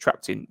crevice he was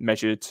trapped in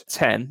measured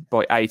 10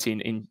 by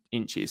 18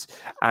 inches,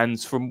 and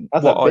from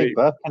That's what a big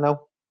birth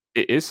canal.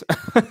 it is,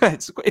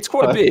 it's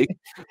quite big.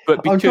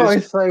 But because I'm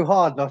trying so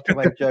hard not to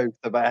make jokes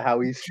about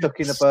how he's stuck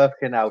in a birth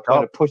canal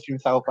trying to push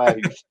himself out.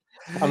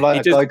 I'm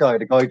like,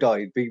 the guy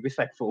died. Be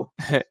respectful.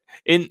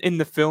 In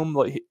the film,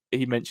 like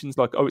he mentions,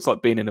 like, oh, it's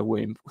like being in a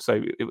womb.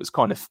 So it was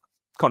kind of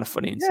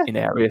funny in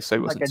areas. So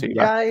it wasn't like too a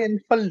bad.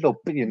 giant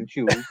fallopian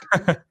tube.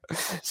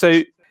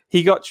 So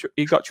he got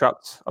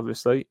trapped,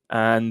 obviously,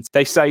 and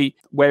they say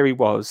where he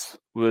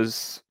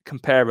was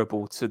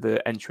comparable to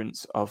the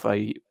entrance of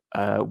a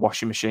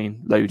washing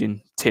machine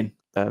loading tin,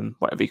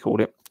 whatever you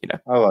called it, the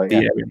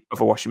area of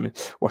a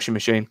washing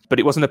machine. But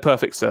it wasn't a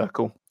perfect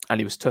circle, and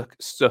he was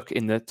stuck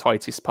in the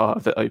tightest part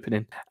of the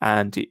opening,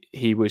 and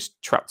he was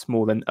trapped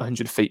more than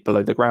 100 feet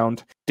below the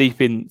ground,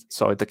 deep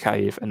inside the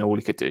cave, and all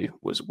he could do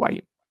was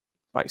wait,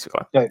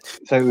 basically.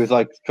 So it was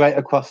like straight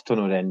across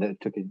tunnel then that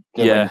took it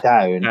went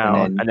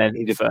down, and then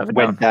he just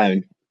went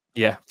down.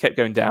 Yeah, kept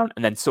going down,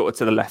 and then sort of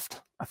to the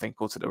left, I think,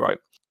 or to the right.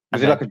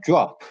 Was it like a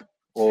drop?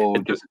 Or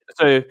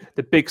so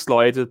the big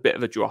slide is a bit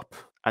of a drop,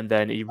 and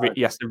then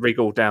he has to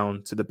wriggle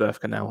down to the birth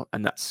canal,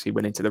 and he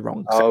went into the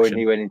wrong section. And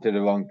he went into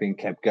the wrong thing,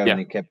 kept going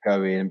and kept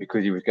going, and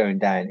because he was going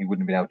down, he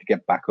wouldn't have been able to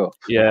get back up.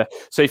 Yeah.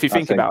 So if you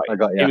think about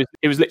it,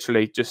 it was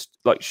literally just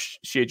like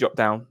sheer drop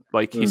down,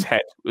 like his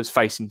head was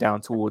facing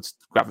down towards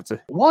gravity.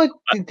 Why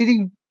did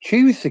he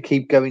choose to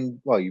keep going?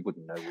 Well, you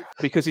wouldn't know.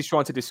 Because he's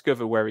trying to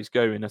discover where he's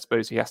going. I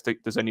suppose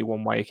there's only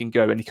one way he can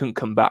go, and he couldn't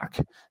come back.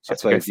 So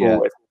he had to go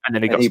forward, and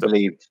then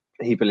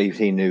he believes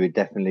he knew it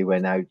definitely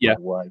went out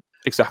that way.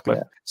 Exactly.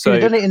 Yeah. So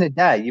if you've done it in a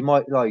day, you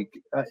might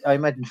I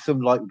imagine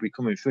some light would be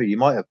coming through. You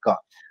might have got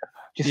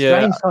just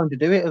strange time to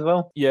do it as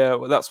well. Yeah,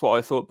 well, that's what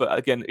I thought. But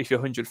again, if you're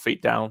 100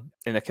 feet down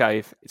in a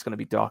cave, it's going to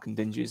be dark and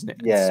dingy, isn't it?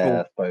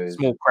 Yeah,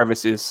 small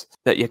crevices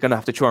that you're going to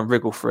have to try and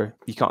wriggle through.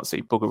 You can't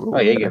see bugger all. Oh,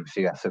 yeah, you can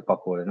see that's a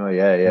pop all. Oh,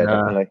 yeah,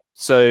 definitely.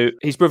 So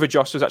his brother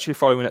Josh was actually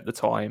following at the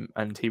time,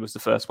 and he was the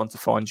first one to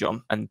find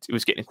John, and he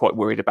was getting quite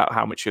worried about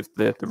how much of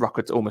the rock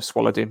had almost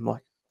swallowed him.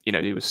 Like,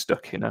 he was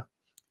stuck.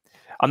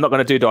 I'm not going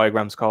to do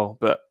diagrams, Carl,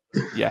 but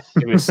yeah,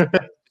 it was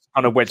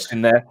kind of wedged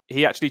in there.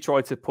 He actually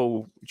tried to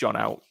pull John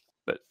out,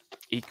 but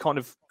he kind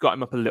of got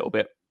him up a little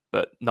bit,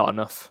 but not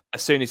enough.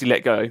 As soon as he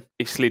let go,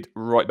 he slid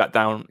right back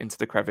down into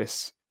the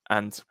crevice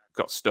and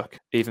got stuck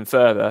even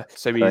further.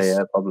 So he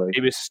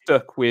was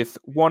stuck with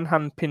one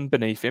hand pinned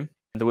beneath him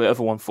and the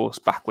other one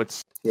forced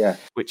backwards. Yeah,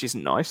 which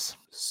isn't nice.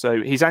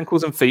 So his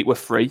ankles and feet were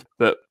free,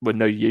 but were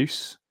no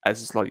use,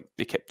 as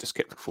he kept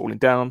falling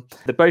down.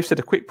 They both said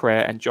a quick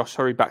prayer, and Josh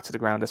hurried back to the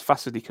ground as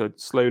fast as he could,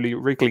 slowly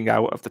wriggling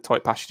out of the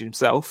tight passage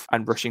himself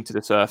and rushing to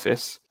the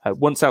surface.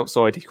 Once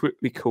outside, he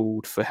quickly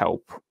called for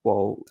help,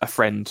 while a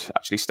friend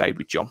actually stayed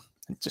with John,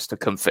 just to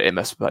comfort him,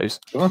 I suppose.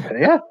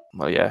 Okay, yeah.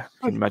 Well, yeah,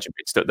 can you imagine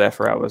being stuck there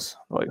for hours?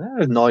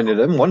 There's 9 of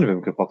them. One of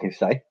them could fucking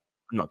stay.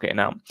 I'm not getting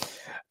out.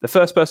 The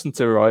first person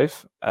to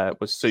arrive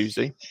was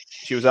Susie.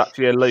 She was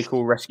actually a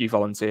local rescue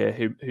volunteer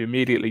who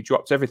immediately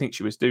dropped everything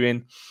she was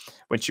doing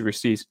when she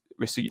received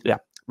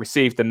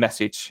the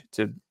message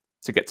to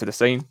get to the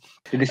scene.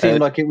 Did it seem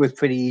like it was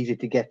pretty easy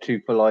to get to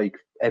for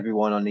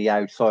everyone on the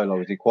outside, or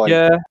was it quite?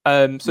 Yeah.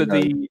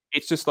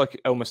 It's just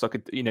almost like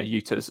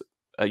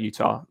a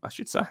Utah, I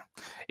should say.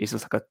 It's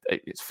just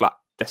it's flat.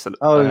 Desolate.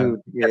 The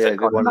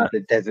one at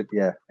the desert.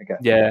 Yeah, okay.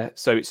 Yeah,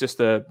 so it's just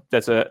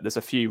there's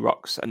a few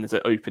rocks and there's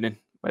an opening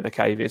where the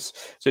cave is,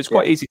 so it's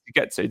quite easy to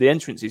get to. The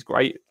entrance is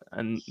great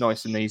and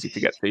nice and easy to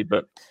get to,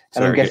 but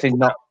I'm guessing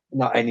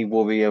not any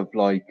worry of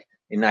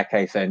in that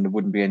case, then there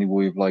wouldn't be any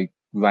worry of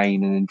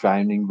rain and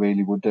drowning,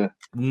 really, would there?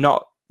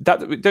 Not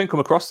that we don't come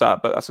across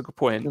that, but that's a good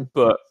point.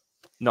 But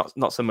not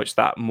so much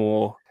that,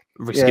 more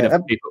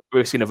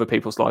risking other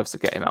people's lives to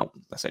get him out,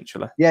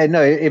 essentially. Yeah,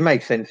 no, it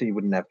makes sense that you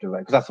wouldn't have to,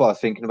 because that's what I was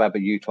thinking about.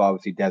 But Utah,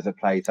 obviously, desert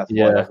place, that's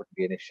why that would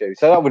be an issue.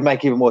 So that would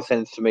make even more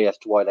sense to me as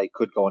to why they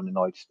could go on the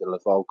night still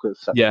as well, because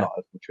that's not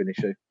as much of an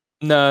issue.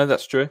 No,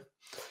 that's true.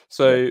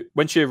 So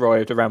when she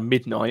arrived around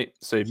midnight,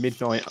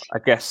 I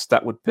guess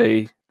that would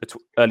be the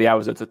early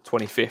hours of the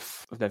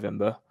 25th of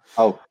November.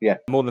 Oh, yeah.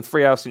 More than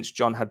 3 hours since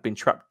John had been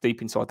trapped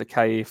deep inside the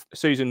cave.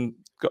 Susan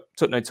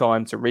took no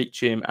time to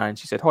reach him, and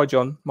she said, "Hi,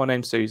 John. My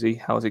name's Susie.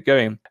 How's it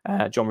going?"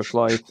 John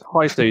replied,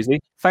 "Hi, Susie.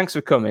 Thanks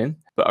for coming,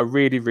 but I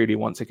really, really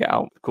want to get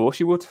out." Of course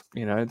you would.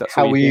 That's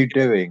how are you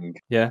doing?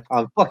 Yeah.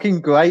 I'm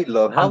fucking great,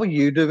 love. How are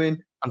you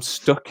doing? I'm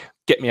stuck.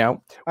 Get me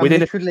out. I'm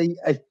literally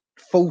a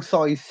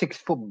full-size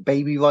 6-foot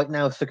baby right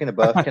now, stuck in a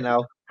birth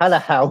canal. How the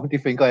hell do you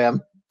think I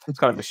am? It's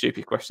kind of a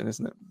stupid question,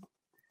 isn't it?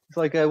 It's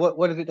like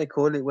what is it they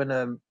call it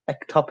when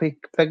ectopic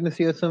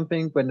pregnancy or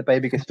something, when the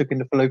baby gets stuck in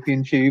the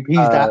fallopian tube? He's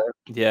that.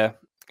 Yeah,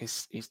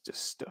 he's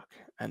just stuck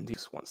and he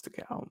just wants to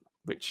get out.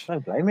 which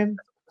Don't blame him.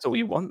 that's all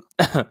you want.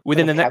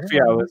 Within the next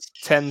few hours,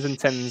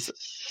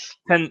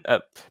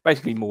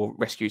 basically more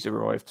rescues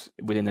arrived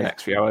within the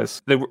next few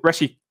hours. The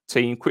rescue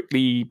team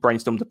quickly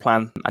brainstormed a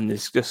plan and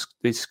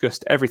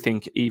discussed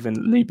everything,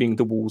 even leaving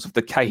the walls of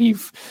the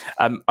cave.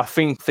 I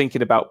think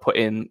thinking about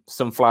putting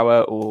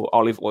sunflower or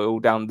olive oil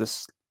down the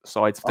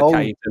sides of the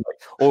cave,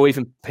 or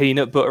even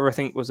peanut butter, I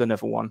think was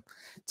another one,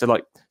 to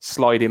like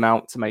slide him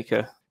out to make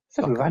a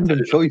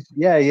random choice.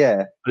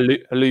 Yeah.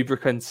 A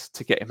lubricant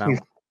to get him out.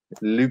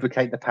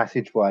 Lubricate the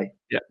passageway.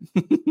 Yeah.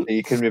 So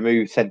you can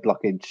remove said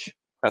blockage.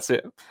 That's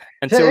it.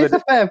 It's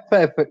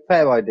a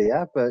fair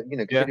idea, but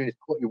considering it's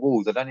cut your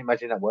walls, I don't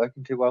imagine that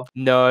working too well.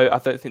 No, I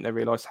don't think they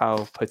realised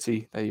how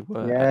putty they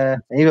were. Yeah,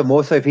 and even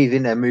more so if he's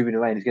in there moving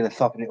around, he's going to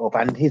soften it up,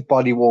 and his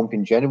body warmth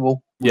in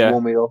general will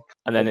warm it up,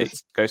 and then it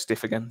goes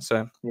stiff again.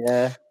 So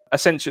yeah.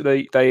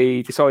 Essentially,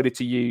 they decided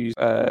to use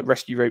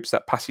rescue ropes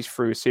that passes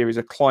through a series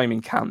of climbing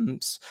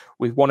cams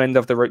with one end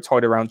of the rope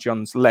tied around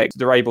John's legs.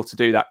 They're able to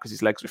do that because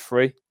his legs were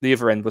free. The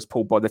other end was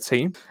pulled by the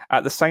team.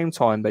 At the same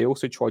time, they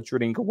also tried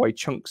drilling away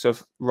chunks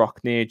of rock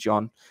near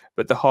John,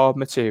 but the hard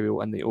material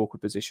and the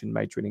awkward position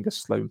made drilling a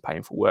slow and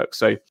painful work.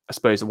 So I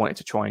suppose they wanted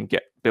to try and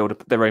build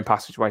up their own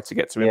passageway to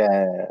get to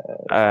him.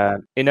 Yeah.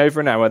 In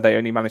over an hour, they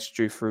only managed to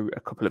drill through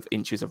a couple of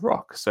inches of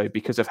rock. So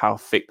because of how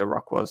thick the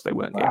rock was, they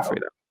weren't getting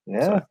through that.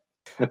 Yeah. So,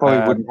 they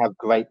probably wouldn't have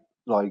great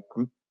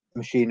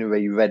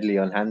machinery readily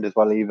on hand as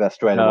well either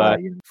straight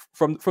away.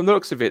 From the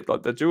looks of it,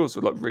 like the drills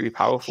were really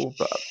powerful,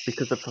 but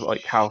because of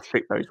how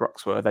thick those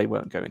rocks were, they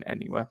weren't going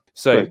anywhere.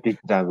 So deep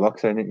down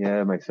rocks, ain't it?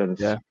 Yeah, makes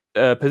sense. Yeah.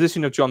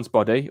 Position of John's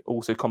body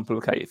also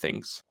complicated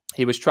things.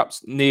 He was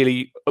trapped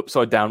nearly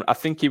upside down. I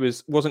think he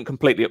wasn't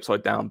completely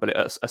upside down, but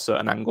at a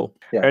certain angle.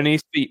 Yeah. Only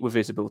his feet were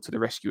visible to the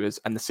rescuers,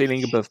 and the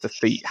ceiling above the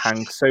feet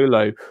hangs so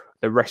low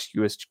the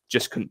rescuers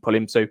just couldn't pull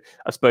him. So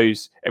I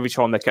suppose every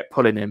time they kept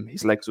pulling him,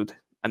 his legs would,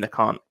 and they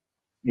can't.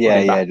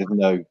 There's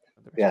no.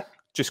 Yeah.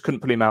 Just couldn't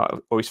pull him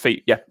out, or his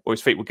feet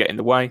would get in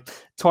the way.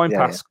 Time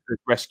passed. The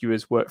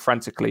rescuers worked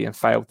frantically and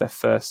failed their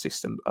first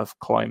system of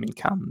climbing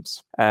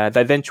cams.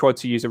 They then tried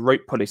to use a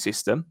rope pulley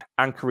system,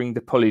 anchoring the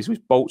pulleys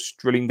with bolts,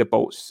 drilling the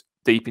bolts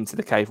deep into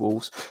the cave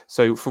walls.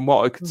 So from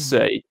what I could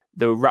see,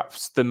 they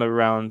wrapped the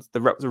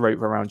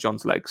rope around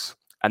John's legs,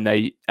 and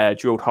they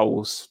drilled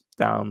holes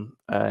down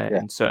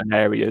in certain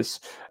areas,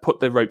 put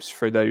the ropes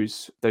through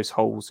those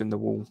holes in the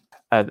wall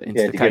into the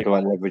to cave. get the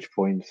right leverage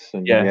points.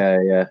 And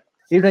yeah.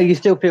 Even though you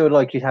still feel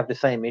like you'd have the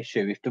same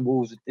issue if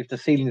the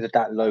ceilings are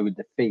that low with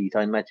the feet.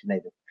 I imagine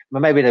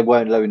maybe they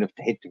weren't low enough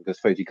to hit them because I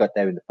suppose you got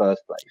there in the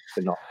first place.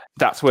 But not.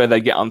 That's where they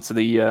get onto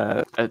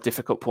the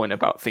difficult point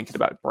about thinking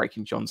about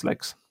breaking John's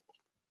legs.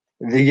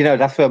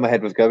 That's where my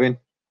head was going.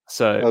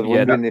 So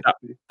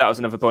that was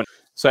another point.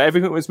 So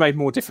everything was made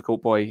more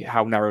difficult by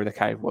how narrow the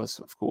cave was,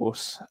 of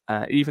course.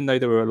 Even though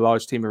there were a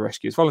large team of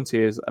rescuers,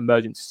 volunteers,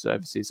 emergency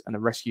services, and a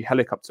rescue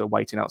helicopter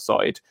waiting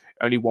outside,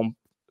 only one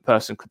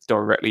person could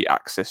directly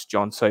access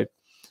John. So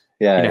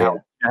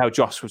how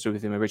Josh was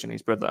with him originally,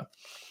 his brother,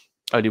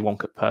 only one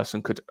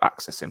person could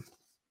access him.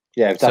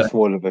 Yeah, if that's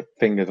small of a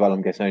thing as well,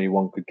 I'm guessing only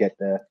one could get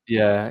there.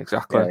 Yeah,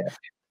 exactly. Yeah.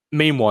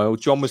 Meanwhile,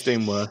 John was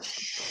doing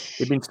worse.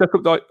 He'd been stuck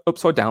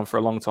upside down for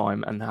a long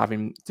time and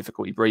having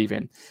difficulty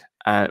breathing.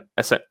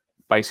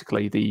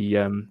 Basically, the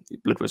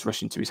blood was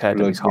rushing to his head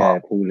and his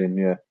heart.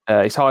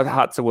 His heart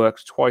had to work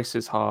twice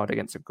as hard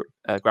against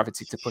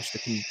gravity to push the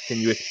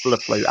continuous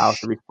blood flow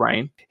out of his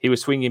brain. He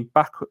was swinging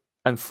back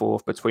and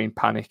forth between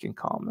panic and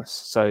calmness.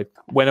 So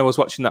when I was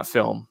watching that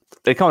film,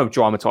 they kind of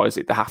dramatise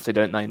it. They have to,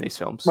 don't they, in these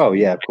films? Oh,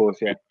 yeah, of course,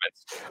 yeah.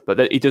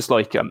 But he does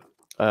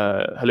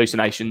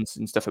hallucinations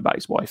and stuff about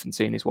his wife and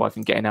seeing his wife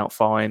and getting out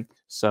fine.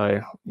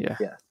 So, yeah.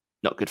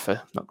 Not good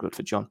for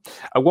John.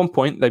 At one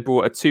point, they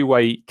brought a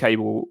two-way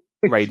cable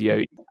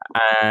radio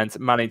and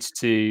managed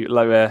to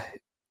lower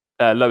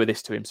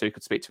this to him so he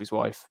could speak to his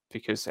wife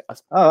because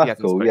that's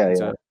cool.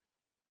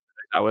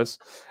 Hours.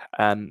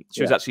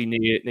 She was actually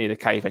near the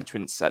cave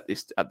entrance at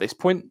this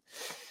point.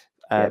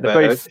 They're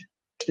both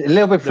a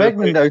little bit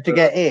pregnant though to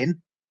get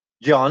in.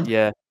 John,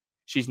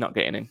 she's not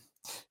getting in.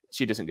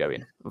 She doesn't go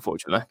in,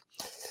 unfortunately.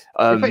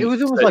 It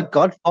was almost like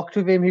God fucked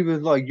with him. He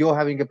was like, "You're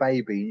having a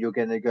baby, and you're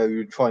going to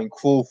go try and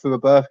crawl through a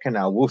birth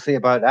canal. We'll see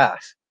about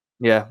that."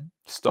 Yeah,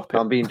 stop it.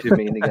 I'm being too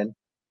mean again.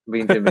 I'm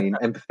being too mean.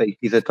 Empathy.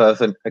 He's a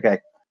person. Okay.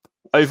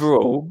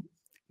 Overall,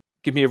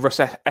 give me a rough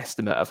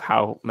estimate of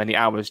how many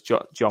hours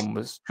John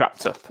was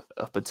trapped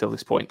up until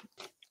this point.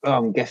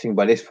 I'm guessing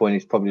by this point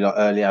it's probably like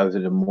early hours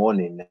of the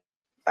morning.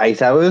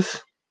 8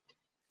 hours?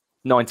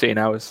 19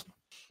 hours.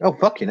 Oh,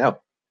 fucking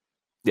hell.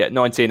 Yeah,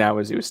 19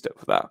 hours he was stuck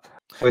with that.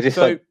 Was this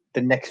like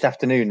the next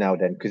afternoon now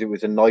then? Because it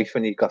was a night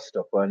when he got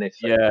stuck, weren't it?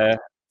 So, yeah.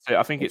 So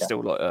I think it's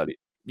still like early.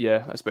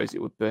 Yeah, I suppose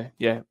it would be.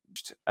 Yeah.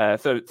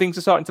 So things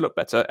are starting to look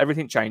better.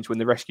 Everything changed when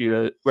the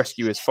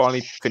rescuers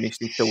finally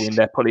finished installing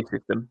their pulley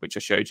system, which I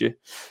showed you,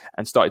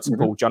 and started to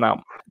pull John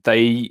out.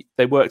 They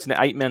worked in an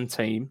 8-man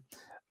team,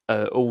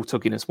 all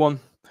tugging as one.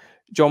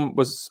 John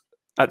was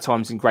at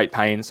times in great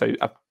pain, so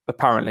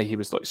apparently he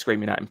was like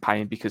screaming out in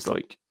pain because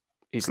like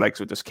his legs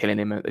were just killing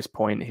him at this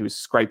point. He was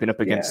scraping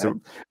up against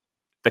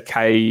the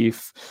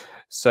cave.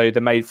 So they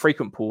made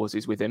frequent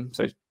pauses with him.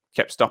 So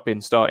kept stopping.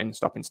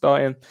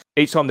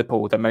 Each time they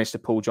pulled, they managed to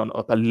pull John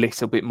up a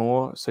little bit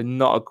more. So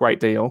not a great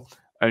deal,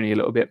 only a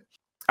little bit.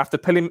 After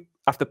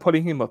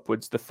pulling him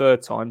upwards the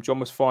third time, John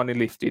was finally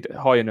lifted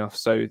high enough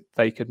so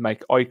they could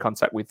make eye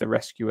contact with the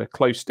rescuer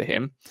close to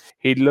him.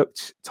 He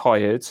looked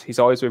tired, his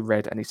eyes were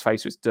red, and his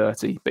face was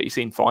dirty, but he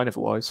seemed fine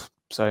otherwise.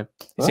 So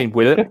he seemed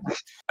with it.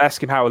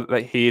 Ask him how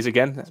he is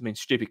again. That's a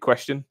stupid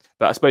question,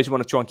 but I suppose you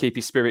want to try and keep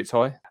his spirits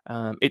high.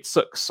 It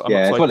sucks.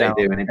 That's what they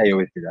do, and they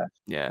always do that.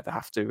 Yeah, they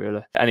have to,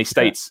 really. And he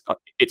states,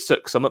 it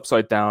sucks. I'm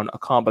upside down. I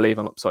can't believe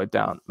I'm upside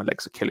down. My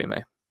legs are killing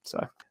me. So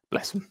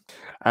bless him.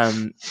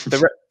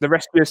 The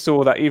rescuer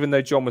saw that even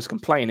though John was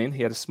complaining,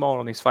 he had a smile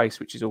on his face,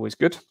 which is always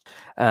good.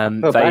 I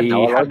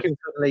like him.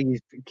 He's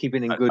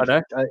keeping in good.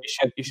 I know.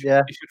 You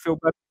should feel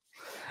bad.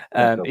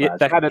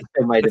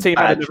 The team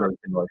had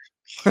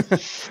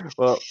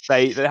well,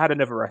 they had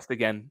another rest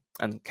again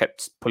and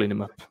kept pulling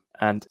him up,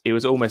 and he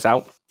was almost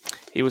out.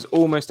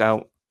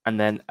 And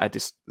then a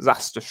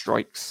disaster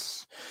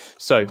strikes.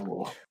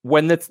 So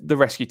when the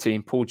rescue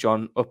team pulled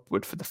John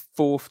upward for the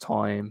fourth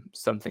time,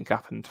 something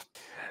happened.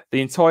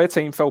 The entire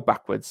team fell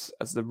backwards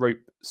as the rope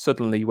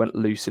suddenly went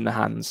loose in the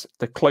hands.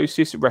 The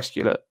closest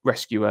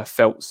rescuer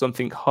felt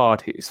something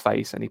hard hit his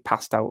face, and he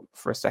passed out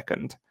for a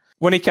second.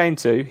 When he came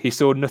to, he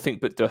saw nothing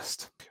but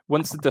dust.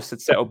 Once the dust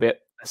had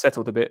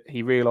settled a bit,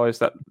 he realised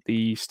that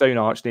the stone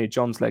arch near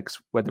John's legs,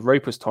 where the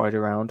rope was tied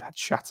around, had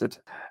shattered,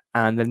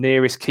 and the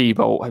nearest key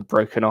bolt had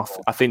broken off.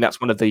 I think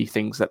that's one of the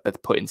things that they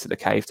put into the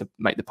cave to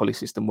make the pulley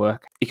system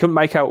work. He couldn't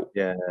make out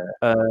in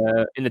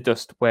the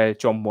dust where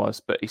John was,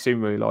 but he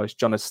soon realised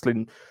John had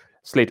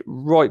slid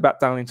right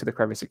back down into the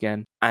crevice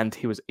again, and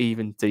he was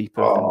even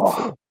deeper than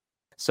before.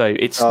 So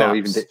it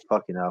snaps.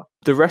 Fucking hell.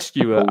 The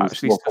rescuer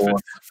actually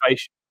suffered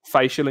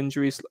facial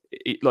injuries.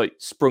 It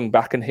sprung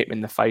back and hit him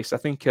in the face. I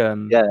think a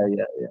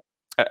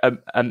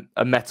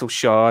metal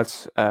shard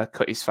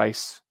cut his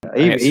face.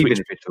 Even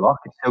if it's rock,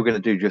 it's still going to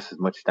do just as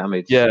much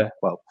damage. I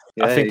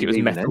think it was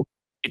metal. Then.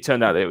 It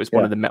turned out that it was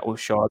one of the metal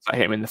shards that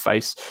hit him in the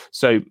face.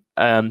 So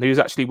he was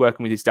actually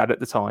working with his dad at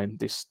the time.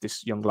 This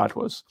young lad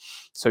was.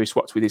 So he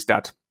swapped with his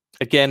dad.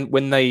 Again,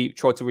 when they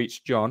tried to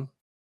reach John,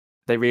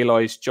 they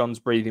realised John's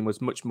breathing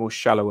was much more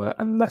shallower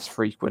and less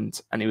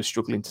frequent, and he was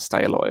struggling to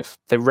stay alive.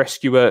 The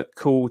rescuer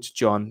called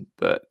John,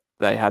 but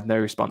they had no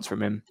response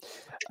from him.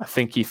 I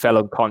think he fell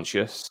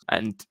unconscious,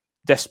 and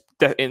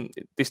in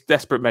this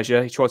desperate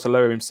measure, he tried to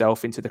lower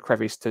himself into the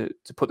crevice to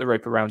put the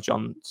rope around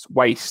John's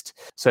waist.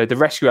 So the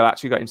rescuer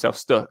actually got himself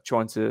stuck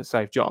trying to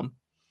save John.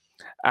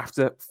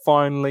 After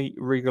finally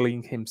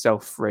wriggling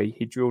himself free,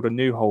 he drilled a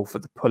new hole for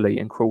the pulley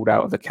and crawled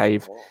out of the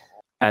cave.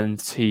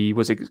 And he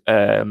was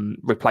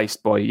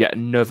replaced by yet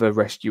another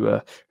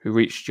rescuer who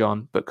reached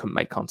John but couldn't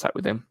make contact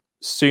with him.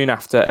 Soon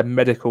after, a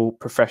medical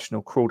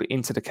professional crawled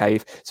into the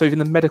cave. So even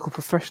the medical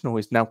professional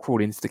is now crawled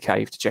into the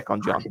cave to check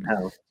on John.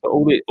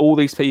 So all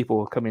these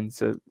people are coming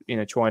to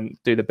try and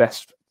do the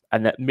best.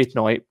 And at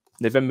midnight,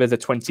 November the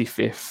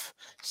 25th.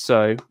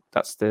 So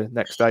that's the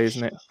next day,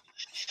 isn't it?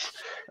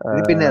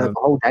 You've been there the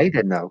whole day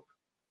then, now.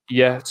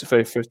 Yeah,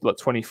 for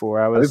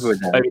 24 hours.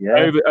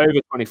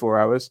 Over 24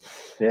 hours.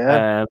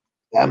 Yeah.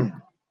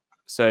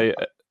 So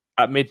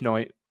at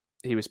midnight,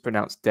 he was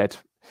pronounced dead,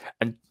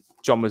 and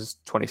John was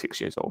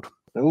 26 years old.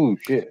 Oh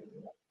shit!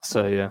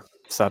 So yeah,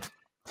 sad.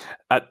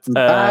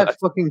 Bad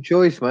fucking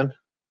choice, man.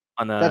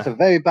 I know. That's a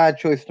very bad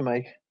choice to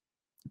make.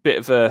 Bit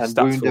of a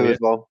stat for you. As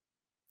well.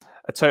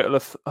 A total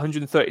of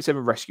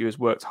 137 rescuers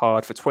worked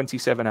hard for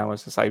 27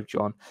 hours to save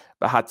John,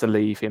 but had to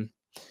leave him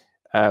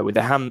with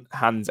their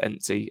hands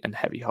empty and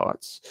heavy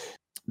hearts.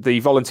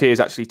 The volunteers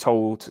actually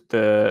told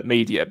the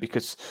media,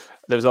 because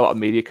there was a lot of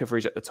media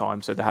coverage at the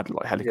time, so they had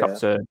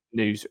helicopter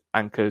news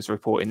anchors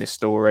reporting this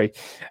story.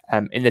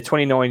 In the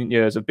 29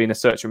 years of being a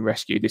search and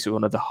rescue, this was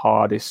one of the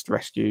hardest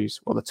rescues,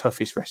 or the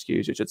toughest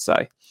rescues, I should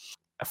say.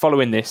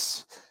 Following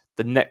this,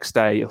 the next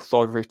day,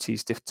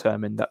 authorities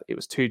determined that it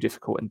was too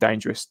difficult and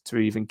dangerous to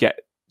even get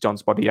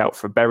John's body out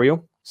for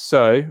burial.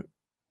 So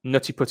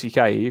Nutty Putty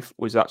Cave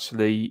was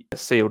actually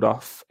sealed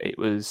off. It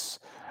was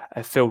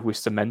filled with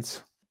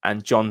cement,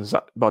 and John's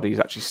body is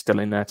actually still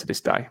in there to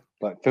this day.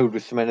 Like filled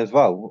with cement as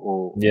well,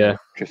 or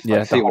just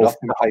sealed off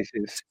in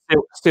places.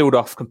 Sealed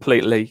off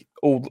completely.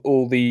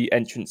 All the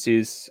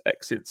entrances,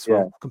 exits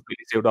were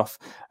completely sealed off,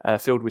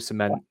 filled with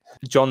cement.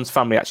 John's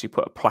family actually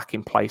put a plaque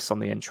in place on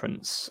the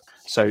entrance,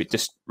 so it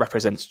just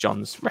represents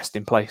John's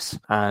resting place,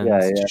 and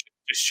just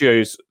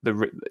shows the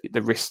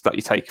risk that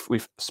you take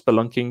with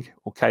spelunking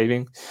or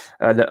caving.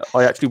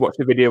 I actually watched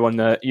a video on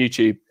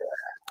YouTube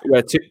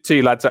where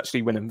two lads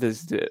actually went and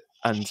visited it,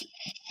 and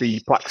the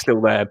plaque's still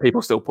there.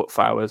 People still put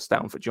flowers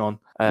down for John,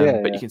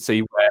 but you can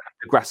see where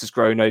the grass has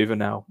grown over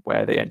now,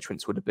 where the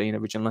entrance would have been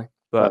originally.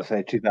 But I'd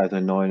say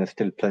 2009, there's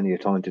still plenty of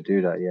time to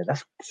do that. Yeah,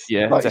 that's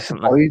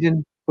definitely.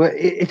 Surprising. But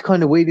it's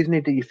kind of weird, isn't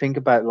it, that you think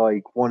about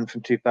like one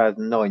from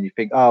 2009, you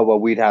think, oh, well,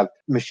 we'd have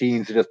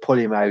machines to just pull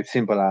him out,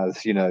 simple as,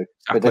 Exactly.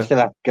 But they still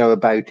have to go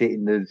about it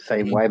in the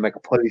same way, make a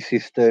pulley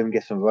system,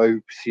 get some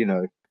ropes,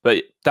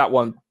 But that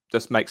one,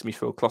 just makes me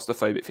feel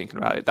claustrophobic thinking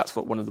about it. That's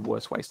one of the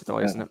worst ways to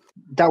die, isn't it?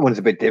 That one's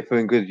a bit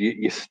different because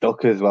you're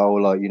stuck as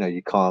well. Like,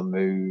 you can't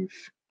move.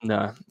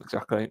 No,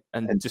 exactly.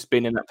 And just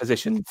being in that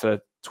position for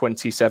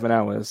 27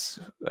 hours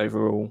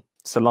overall,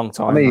 it's a long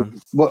time. I mean,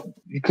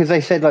 because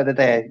they said like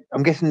that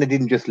I'm guessing they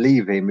didn't just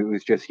leave him. It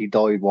was just he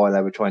died while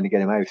they were trying to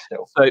get him out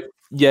still.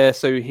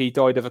 So he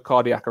died of a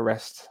cardiac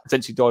arrest.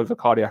 Essentially died of a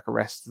cardiac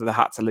arrest. So they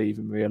had to leave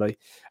him really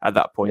at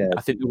that point. Yeah.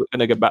 I think they were going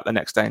to go back the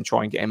next day and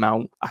try and get him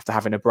out after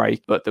having a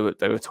break, but they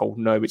were told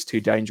no, it's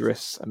too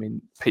dangerous. I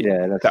mean,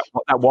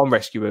 that one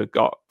rescuer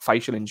got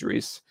facial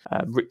injuries,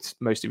 ripped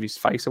most of his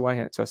face away,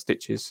 had to have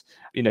stitches.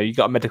 You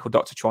got a medical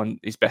doctor trying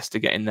his best to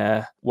get in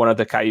there. One of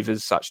the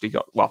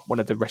one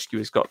of the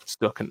rescuers got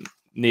stuck and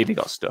nearly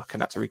got stuck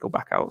and had to wriggle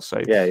back out. So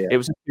it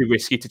was too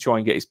risky to try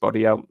and get his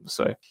body out.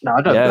 So no,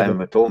 I don't blame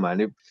him at all, man.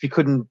 It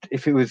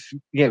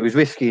was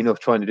risky enough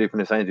trying to do from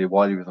the same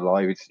while he was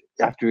alive. It's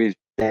after he's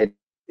dead.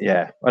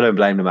 Yeah, I don't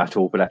blame them at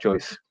all for that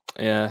choice.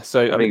 Yeah,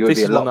 so I think it would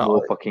be a lot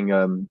more fucking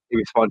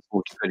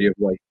irresponsible to go the other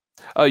way.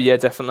 Oh yeah,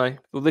 definitely.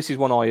 Well, this is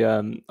one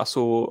I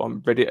saw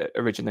on Reddit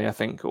originally, I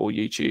think, or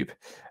YouTube,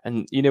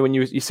 and when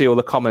you see all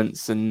the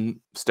comments and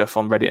stuff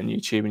on Reddit and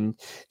YouTube, and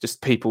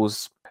just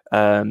people's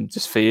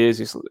just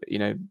fears, is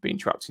being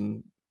trapped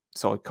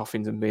inside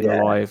coffins and being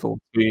alive, or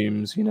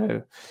tombs.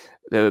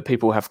 The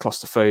people have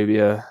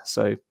claustrophobia,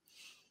 so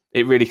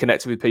it really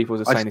connected with people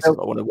as saying it's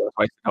one of the worst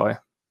ways to die.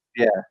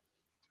 Yeah,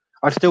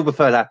 I still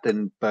prefer that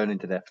than burning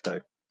to death,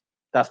 though.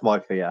 That's my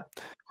fear,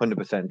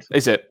 100%.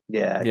 Is it?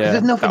 Yeah, because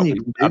there's nothing you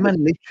can do,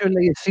 man.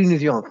 Literally, as soon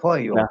as you're on fire,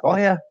 you're on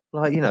fire.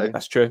 Like,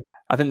 That's true.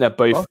 I think they're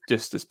both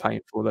just as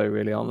painful, though,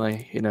 really, aren't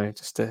they?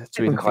 Just to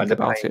even think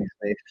about it.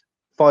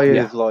 Fire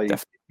is like,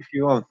 definitely. If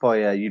you're on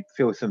fire, you'd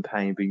feel some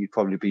pain, but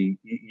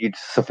you'd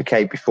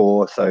suffocate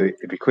before, so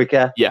it'd be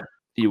quicker. Yeah,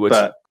 you would.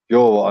 But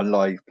you're on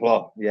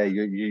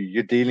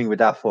you're dealing with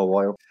that for a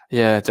while.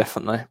 Yeah,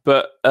 definitely.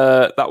 But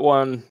that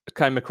one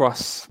came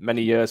across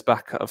many years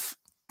back. I've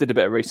did a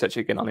bit of research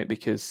again on it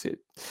because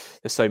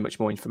there's so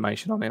much more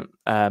information on it.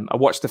 I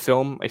watched the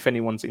film, if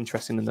anyone's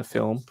interested in the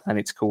film, and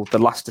it's called The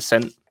Last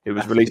Descent. It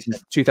was released in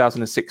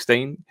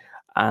 2016,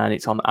 and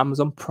it's on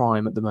Amazon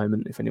Prime at the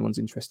moment, if anyone's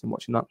interested in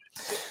watching that.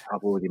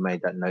 I've already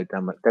made that note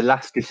down. The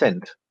Last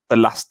Descent. The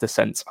Last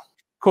Descent.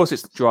 Of course,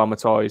 it's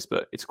dramatized,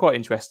 but it's quite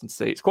interesting to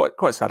see. It's quite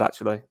sad,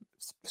 actually.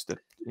 It's just a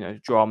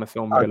drama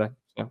film, really.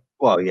 So.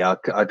 Well, yeah,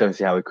 I don't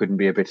see how it couldn't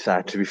be a bit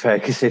sad, to be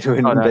fair,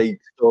 considering the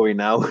story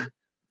now.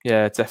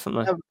 Yeah,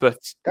 definitely. But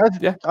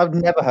I've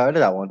never heard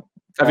of that one.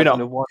 Have you not?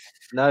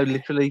 No,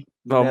 literally.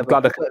 Well, I'm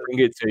glad I could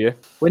bring it to you.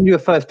 When you were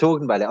first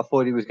talking about it, I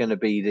thought it was going to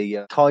be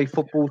the Thai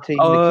football team.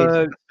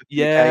 I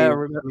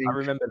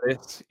remember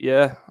this.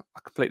 Yeah, I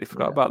completely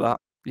forgot about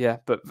that. Yeah,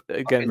 but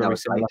again, very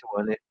similar.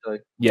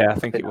 Yeah, I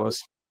think it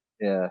was.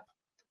 Yeah.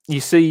 You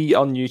see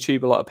on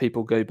YouTube a lot of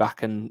people go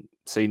back and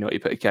see Nutty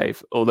Putty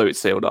Cave, although it's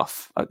sealed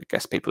off. I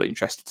guess people are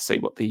interested to see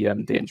what the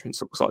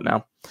entrance looks like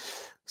now.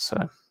 So.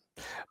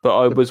 But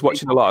I was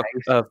watching a lot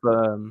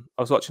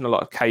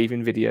of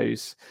caving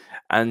videos,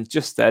 and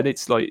just then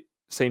it's like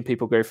seeing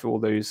people go through all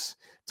those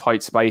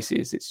tight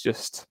spaces. It's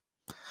just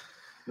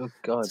not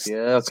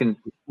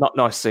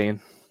nice seeing.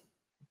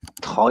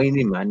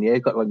 Tiny, man. Yeah,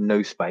 got like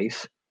no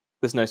space.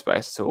 There's no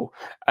space at all,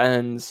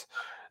 and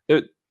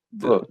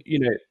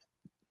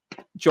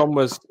John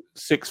was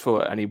 6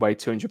 foot and he weighed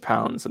 200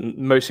 pounds, and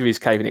most of his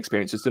caving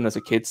experience was done as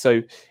a kid,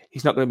 so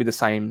he's not going to be the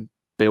same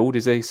build,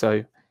 is he?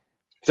 So.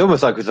 It's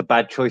almost like it was a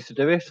bad choice to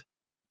do it.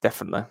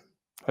 Definitely.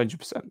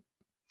 100%.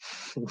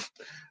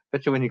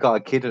 Especially when you got a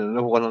kid and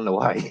another one on the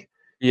way.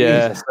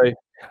 Yeah. So,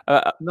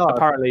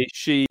 apparently,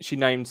 she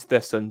named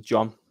their son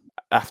John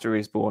after he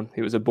was born.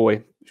 He was a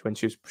boy when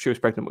she was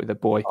pregnant with a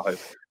boy.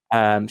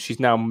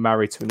 She's now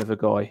married to another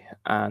guy,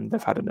 and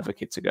they've had another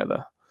kid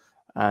together.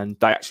 And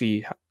they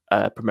actually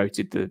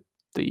promoted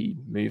the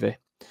movie,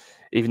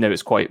 even though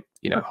it's quite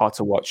hard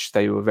to watch.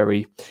 They were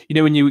very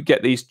when you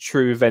get these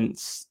true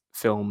events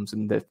films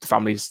and the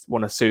families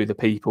want to sue the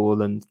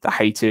people and they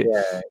hate it.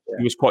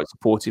 He was quite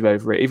supportive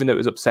over it, even though it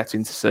was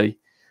upsetting to see.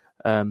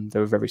 They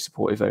were very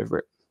supportive over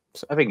it.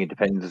 So. I think it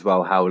depends as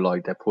well how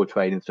they're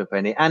portrayed and stuff.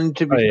 And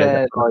to be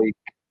fair,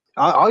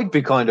 I'd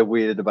be kind of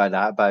weirded about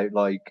that. About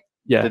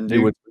the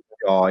new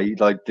guy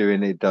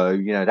doing it though.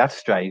 That's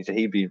strange that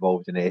he'd be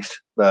involved in it.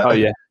 But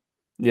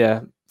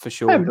yeah, for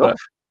sure. But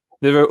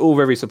they were all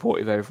very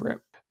supportive over it.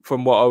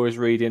 From what I was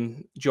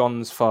reading,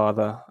 John's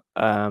father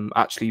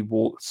actually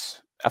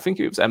walked. I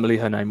think it was Emily,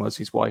 her name was,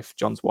 his wife,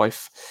 John's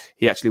wife.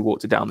 He actually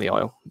walked her down the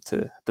aisle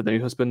to the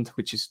new husband,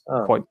 which is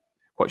quite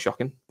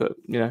shocking. But,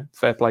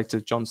 fair play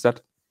to John's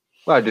dad.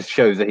 Well, it just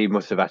shows that he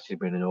must have actually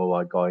been an all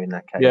right guy in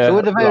that case. Yeah, so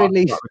at the very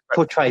least,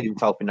 portrayed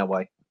himself in that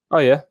way. Oh,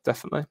 yeah,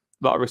 definitely.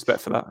 A lot of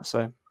respect for that.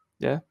 So,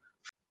 yeah.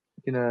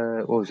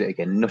 What was it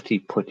again? Nutty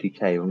Putty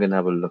Cave. I'm going to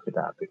have a look at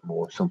that a bit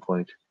more at some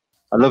point.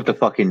 I love the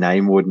fucking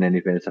name more than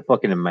anything. It's a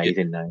fucking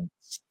amazing name.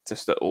 It's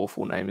just an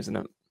awful name, isn't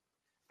it?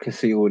 Can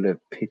see all the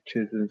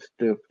pictures and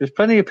stuff. There's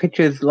plenty of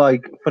pictures from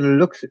the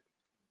looks.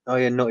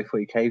 Nutty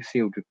Putty Cave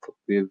sealed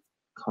with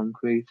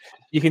concrete.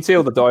 You can see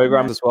all the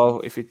diagrams as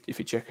well if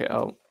you check it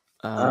out.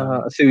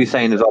 I see what you're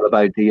saying is all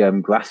about the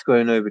grass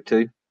growing over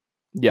too.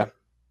 Yeah,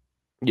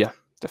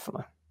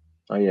 definitely.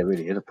 Oh yeah,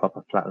 really is a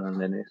proper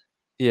flatland in it.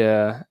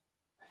 Yeah,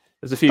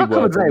 there's a few It's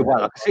not words. coming very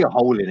well. I can see a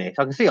hole in it.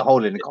 I can see a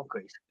hole in the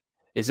concrete.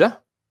 Is there?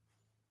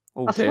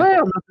 Oh, I swear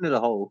I'm looking at a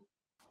hole.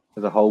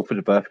 There's a hole for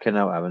the birth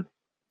canal, Aaron.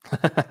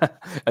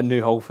 A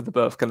new hole for the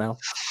birth canal.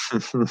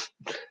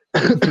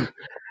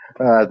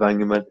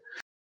 Banging man.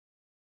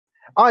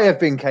 I have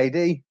been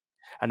KD.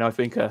 And I've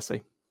been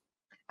Kirsty.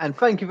 And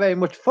thank you very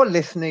much for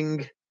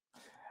listening.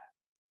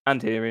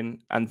 And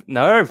hearing. And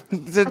no.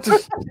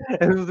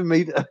 It was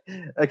me.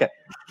 Okay.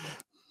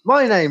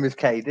 My name is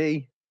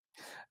KD.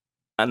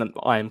 And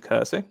I am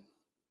Kirsty.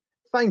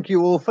 Thank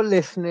you all for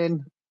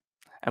listening.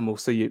 And we'll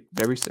see you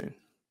very soon.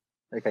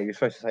 Okay, you're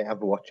supposed to say and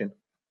for watching.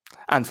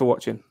 And for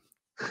watching.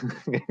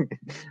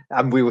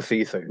 And we will see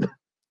you soon.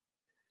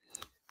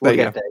 We'll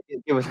get there.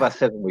 Give us about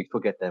 7 weeks.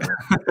 We'll get there,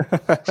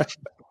 man.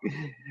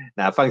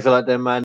 Now, thanks a lot, then, man.